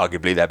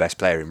arguably their best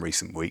player in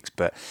recent weeks,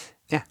 but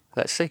Yeah,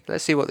 let's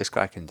see what this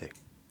guy can do.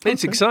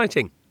 It's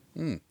exciting.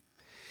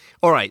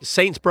 All right,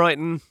 Saints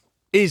Brighton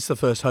is the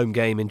first home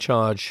game in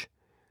charge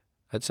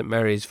at St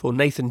Mary's for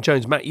Nathan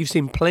Jones. Matt, you've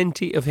seen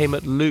plenty of him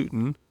at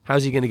Luton.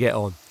 How's he going to get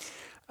on?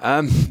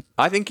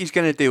 I think he's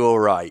going to do all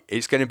right.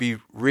 It's going to be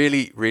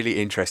really,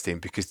 really interesting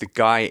because the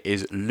guy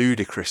is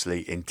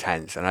ludicrously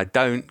intense.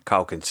 And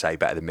Carl can say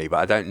better than me, but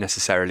I don't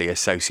necessarily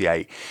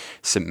associate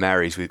St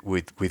Mary's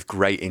with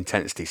great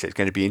intensity. So it's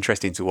going to be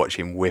interesting to watch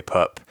him whip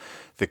up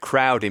the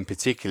crowd in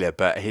particular.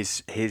 But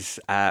his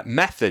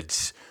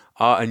methods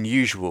are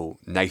unusual,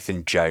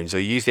 Nathan Jones. I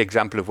use the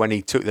example of when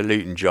he took the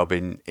Luton job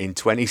in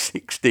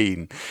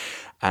 2016.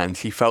 And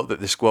he felt that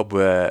the squad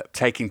were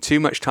taking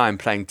too much time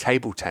playing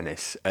table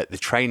tennis at the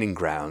training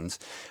grounds.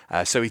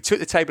 So he took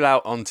the table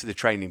out onto the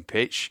training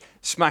pitch,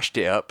 smashed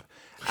it up,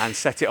 and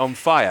set it on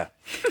fire.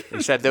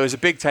 He said there was a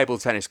big table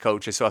tennis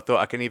culture, so I thought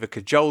I can either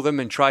cajole them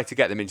and try to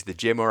get them into the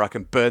gym, or I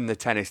can burn the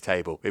tennis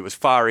table. It was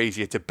far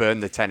easier to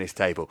burn the tennis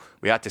table.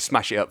 We had to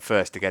smash it up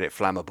first to get it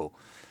flammable.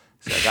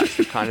 So that's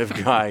the kind of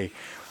guy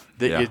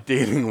that you're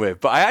dealing with.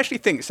 But I actually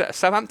think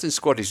Southampton's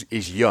squad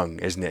is young,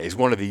 isn't it? It's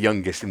one of the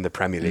youngest in the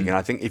Premier League. And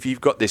I think if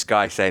you've got this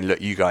guy saying,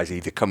 look, you guys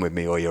either come with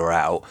me or you're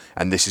out,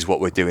 and this is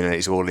what we're doing, and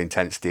it's all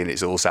intensity and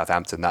it's all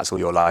Southampton, that's all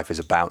your life is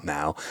about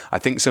now, I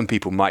think some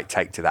people might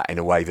take to that in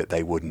a way that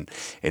they wouldn't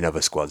in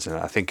other squads. And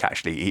I think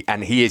actually,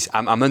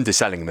 I'm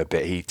underselling him a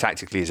bit. He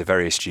tactically is a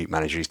very astute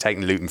manager. He's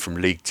taken Luton from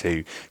League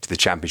Two to the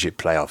Championship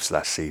playoffs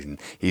last season.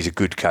 He's a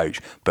good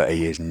coach, but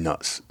he is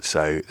nuts.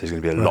 So there's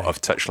going to be a lot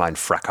of touchline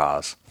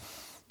fracas.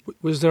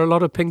 Was there a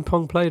lot of ping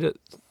pong played at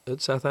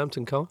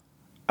Southampton, Carl?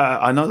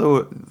 I know there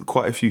were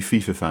quite a few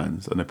FIFA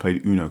fans, and they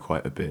played Uno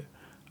quite a bit.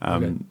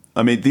 Okay.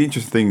 I mean, the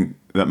interesting thing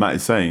that Matt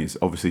is saying is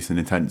obviously it's an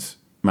intense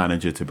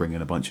manager to bring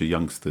in a bunch of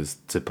youngsters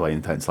to play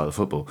intense style of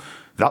football.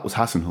 That was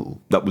Hasenhuttl.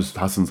 That was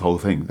Hassan's whole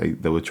thing.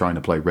 They were trying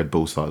to play Red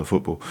Bull style of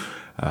football,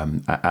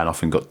 and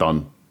often got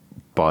done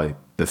by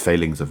the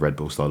failings of Red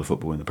Bull style of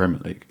football in the Premier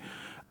League.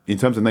 In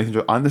terms of Nathan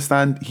Jones, I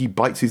understand he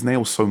bites his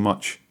nails so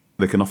much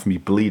they can often be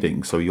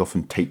bleeding, so he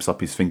often tapes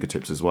up his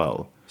fingertips as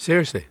well.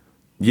 Seriously?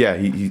 Yeah,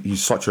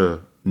 he's such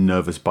a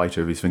nervous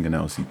biter of his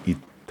fingernails. He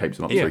tapes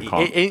them up so he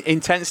can't.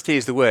 Intensity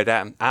is the word.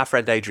 Our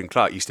friend Adrian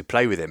Clark used to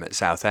play with him at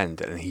Southend,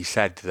 and he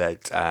said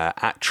that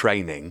at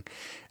training,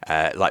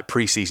 like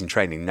pre-season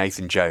training,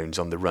 Nathan Jones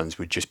on the runs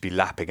would just be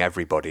lapping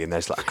everybody, and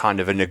there's like kind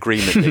of an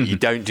agreement that you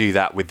don't do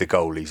that with the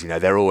goalies. You know,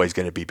 they're always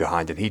going to be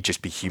behind, and he'd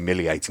just be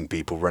humiliating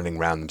people, running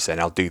around them, saying,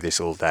 "I'll do this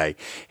all day."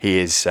 He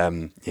is,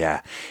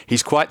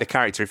 he's quite the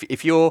character.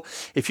 If you're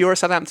a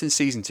Southampton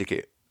season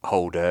ticket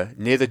holder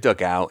near the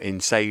dugout in,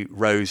 say,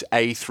 rows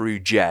A through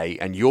J,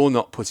 and you're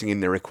not putting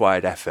in the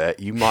required effort,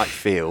 you might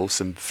feel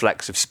some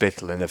flecks of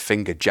spittle and a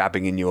finger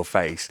jabbing in your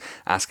face,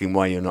 asking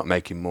why you're not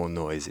making more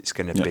noise. It's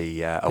going to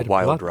be a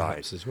wild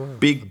ride. As well.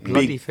 Big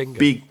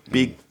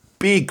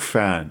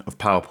fan of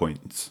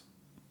PowerPoints.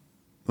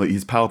 Like,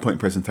 his PowerPoint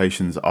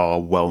presentations are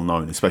well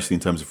known, especially in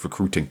terms of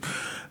recruiting.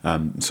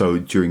 So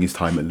during his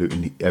time at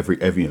Luton, every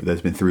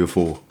there's been 3 or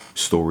 4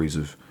 stories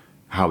of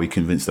how he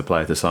convinced the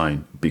player to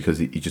sign, because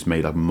he just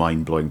made a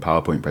mind-blowing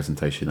PowerPoint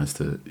presentation as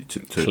to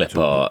clip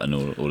art and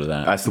all of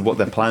that, as to what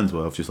their plans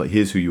were, of just like,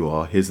 here's who you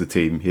are, here's the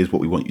team, here's what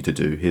we want you to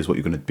do, here's what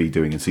you're going to be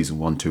doing in season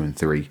 1, 2 and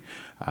 3.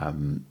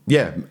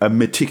 A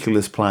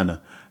meticulous planner,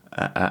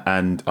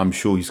 and I'm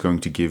sure he's going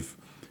to give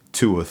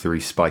 2 or 3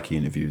 spiky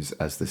interviews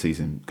as the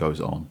season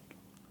goes on.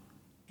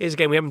 Here's a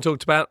game we haven't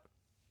talked about.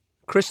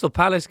 Crystal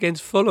Palace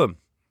against Fulham.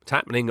 It's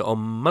happening on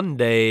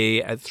Monday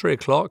at 3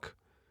 o'clock.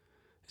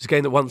 It's a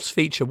game that once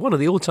featured one of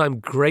the all-time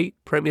great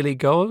Premier League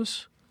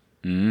goals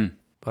by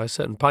a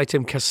certain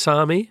Paitim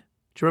Kasami.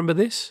 Do you remember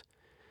this?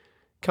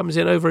 Comes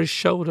in over his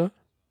shoulder.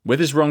 With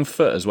his wrong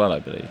foot as well, I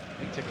believe.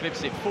 Victor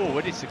clips it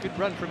forward. It's a good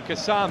run from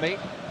Kasami.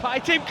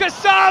 Paitim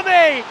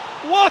Kasami!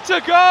 What a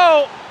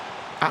goal!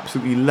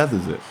 Absolutely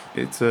leathers it.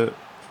 It's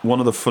one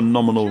of the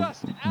phenomenal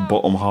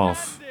bottom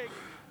half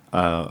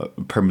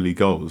Premier League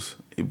goals.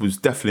 It was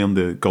definitely on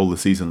the goal of the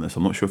season list.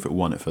 I'm not sure if it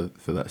won it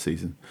for that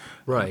season.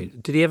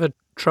 Right. Did he ever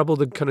trouble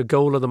the kind of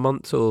goal of the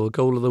month or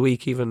goal of the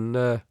week,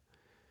 even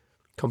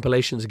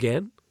compilations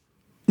again?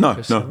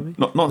 No,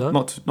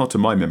 not to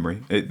my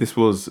memory. This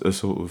was a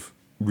sort of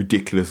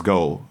ridiculous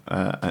goal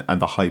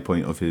and the high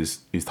point of his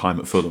time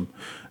at Fulham,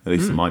 at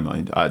least in my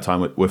mind. At a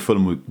time where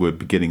Fulham were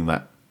beginning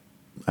that,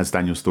 as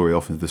Daniel Storey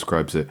often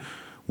describes it,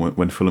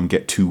 when Fulham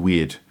get too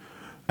weird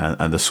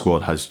and the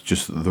squad has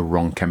just the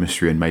wrong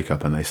chemistry and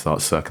makeup, and they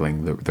start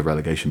circling the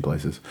relegation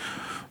places.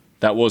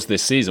 That was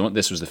this season.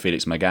 This was the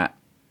Felix Magath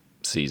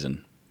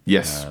season.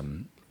 Yes.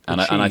 And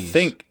I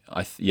think,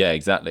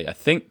 exactly. I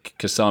think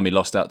Kasami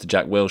lost out to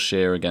Jack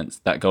Wilshere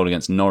against that goal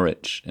against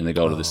Norwich in the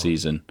goal of the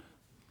season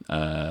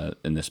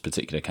in this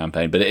particular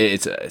campaign. But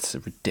it's a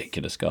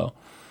ridiculous goal.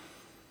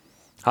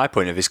 High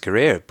point of his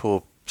career.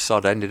 Poor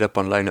sod ended up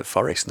on loan at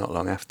Forest not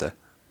long after.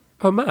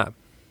 Oh, Matt.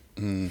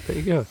 There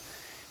you go.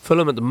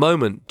 Fulham at the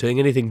moment doing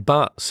anything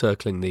but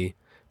circling the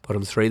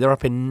bottom 3. They're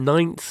up in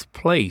 9th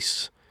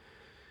place,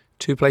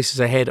 2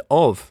 places ahead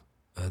of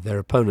their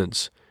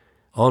opponents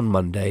on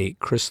Monday,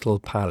 Crystal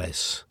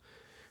Palace.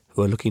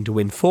 who are looking to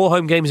win 4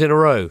 home games in a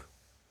row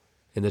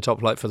in the top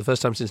flight for the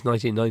first time since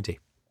 1990.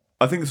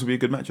 I think this will be a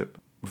good matchup.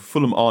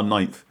 Fulham are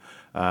 9th.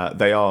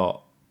 They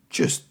are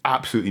just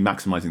absolutely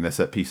maximising their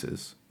set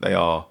pieces. They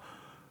are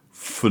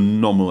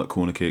phenomenal at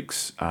corner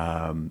kicks.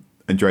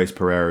 Andreas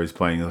Pereira is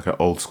playing like an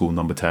old school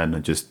number 10,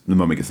 and just the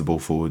moment he gets the ball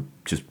forward,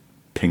 just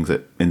pings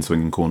it in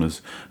swinging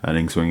corners and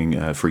in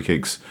swinging free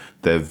kicks.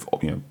 They've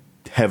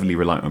heavily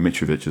reliant on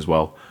Mitrovic as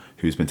well,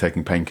 who's been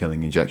taking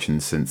painkilling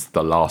injections since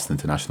the last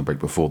international break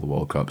before the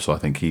World Cup. So I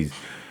think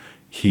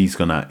he's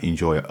going to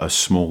enjoy a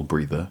small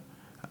breather.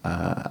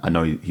 I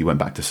know he went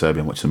back to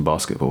Serbia and watched some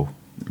basketball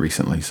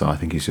recently, so I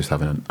think he's just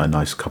having a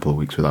nice couple of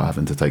weeks without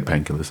having to take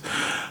painkillers.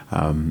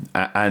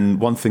 And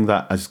one thing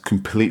that has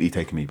completely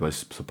taken me by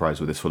surprise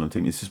with this Fulham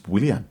team is just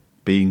Willian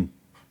being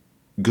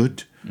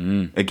good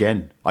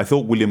again. I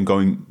thought Willian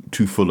going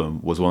to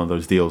Fulham was one of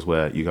those deals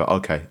where you go,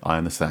 okay, I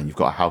understand, you've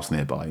got a house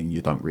nearby and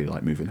you don't really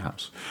like moving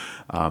house.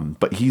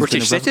 But he's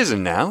British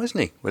citizen now, isn't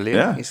he,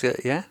 Willian?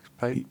 Yeah.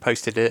 He's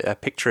posted a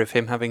picture of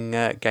him having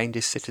gained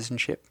his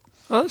citizenship.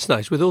 Oh, that's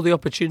nice, with all the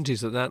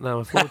opportunities that now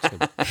affords him.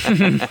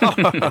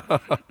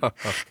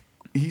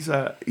 He's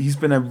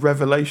been a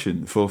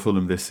revelation for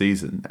Fulham this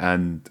season,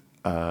 and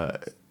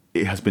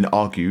it has been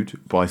argued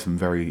by some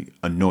very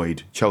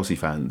annoyed Chelsea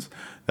fans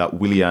that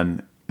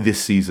Willian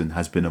this season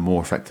has been a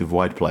more effective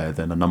wide player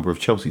than a number of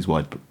Chelsea's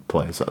wide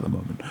players at the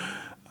moment.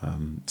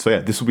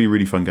 This will be a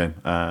really fun game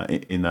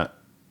in that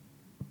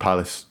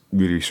Palace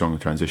really strong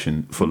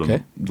transition,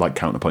 Fulham like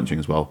counter-punching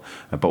as well,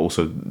 but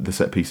also the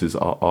set pieces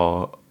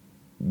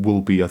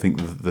will be, I think,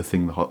 the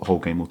thing the whole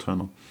game will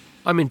turn on.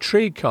 I'm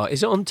intrigued, Carl.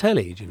 Is it on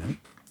telly, do you know?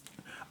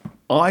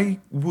 I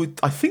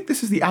think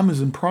this is the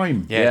Amazon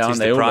Prime. Yeah, it is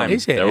the Prime.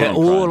 Is it? They're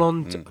all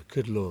on.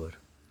 Good Lord.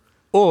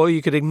 Or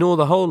you could ignore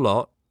the whole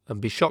lot and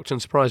be shocked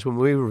and surprised when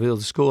we reveal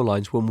the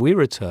scorelines when we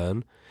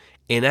return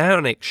in our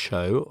next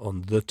show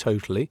on The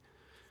Totally.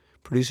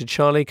 Producer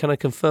Charlie, can I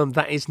confirm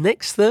that is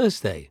next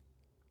Thursday?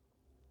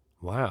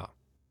 Wow.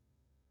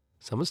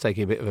 Someone's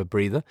taking a bit of a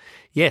breather.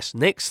 Yes,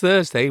 next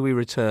Thursday we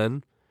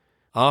return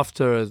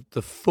after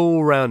the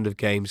full round of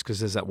games, because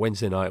there's that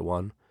Wednesday night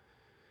one.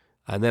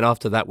 And then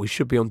after that, we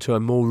should be on to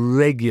a more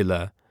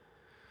regular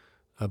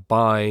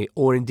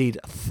or indeed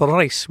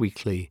thrice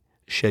weekly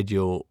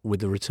schedule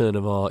with the return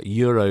of our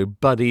Euro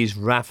buddies,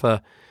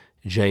 Rafa,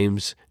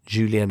 James,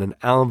 Julian and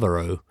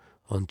Alvaro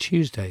on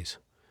Tuesdays.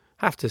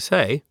 Have to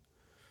say,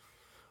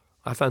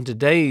 I found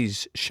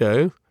today's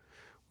show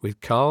with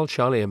Carl,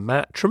 Charlie and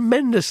Matt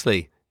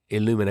tremendously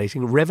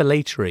illuminating,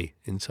 revelatory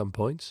in some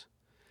points.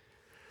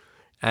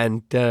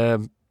 And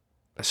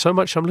so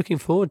much I'm looking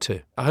forward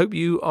to. I hope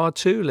you are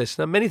too,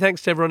 listener. Many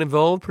thanks to everyone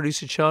involved,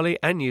 producer Charlie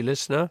and you,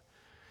 listener.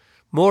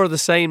 More of the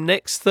same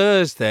next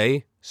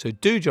Thursday, so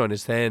do join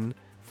us then.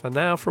 For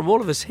now, from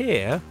all of us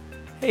here,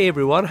 hey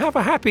everyone, have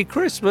a happy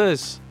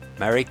Christmas.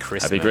 Merry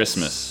Christmas. Happy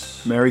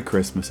Christmas. Merry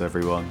Christmas,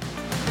 everyone.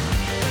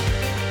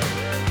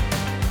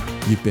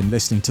 You've been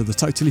listening to The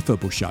Totally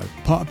Football Show,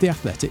 part of the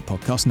Athletic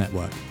Podcast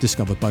Network.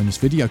 Discover bonus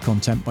video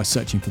content by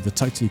searching for The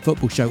Totally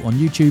Football Show on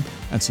YouTube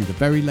and see the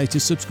very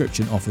latest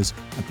subscription offers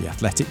at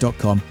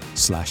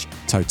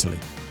theathletic.com/totally.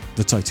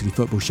 The Totally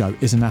Football Show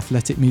is an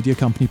Athletic Media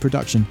Company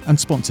production and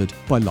sponsored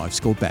by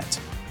LiveScoreBet.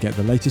 Get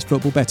the latest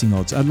football betting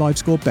odds at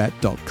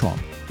livescorebet.com.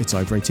 It's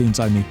over 18s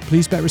only.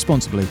 Please bet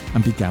responsibly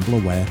and be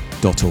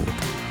gambleaware.org.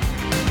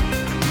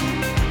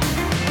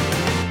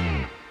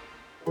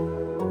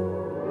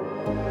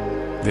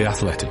 The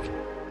Athletic.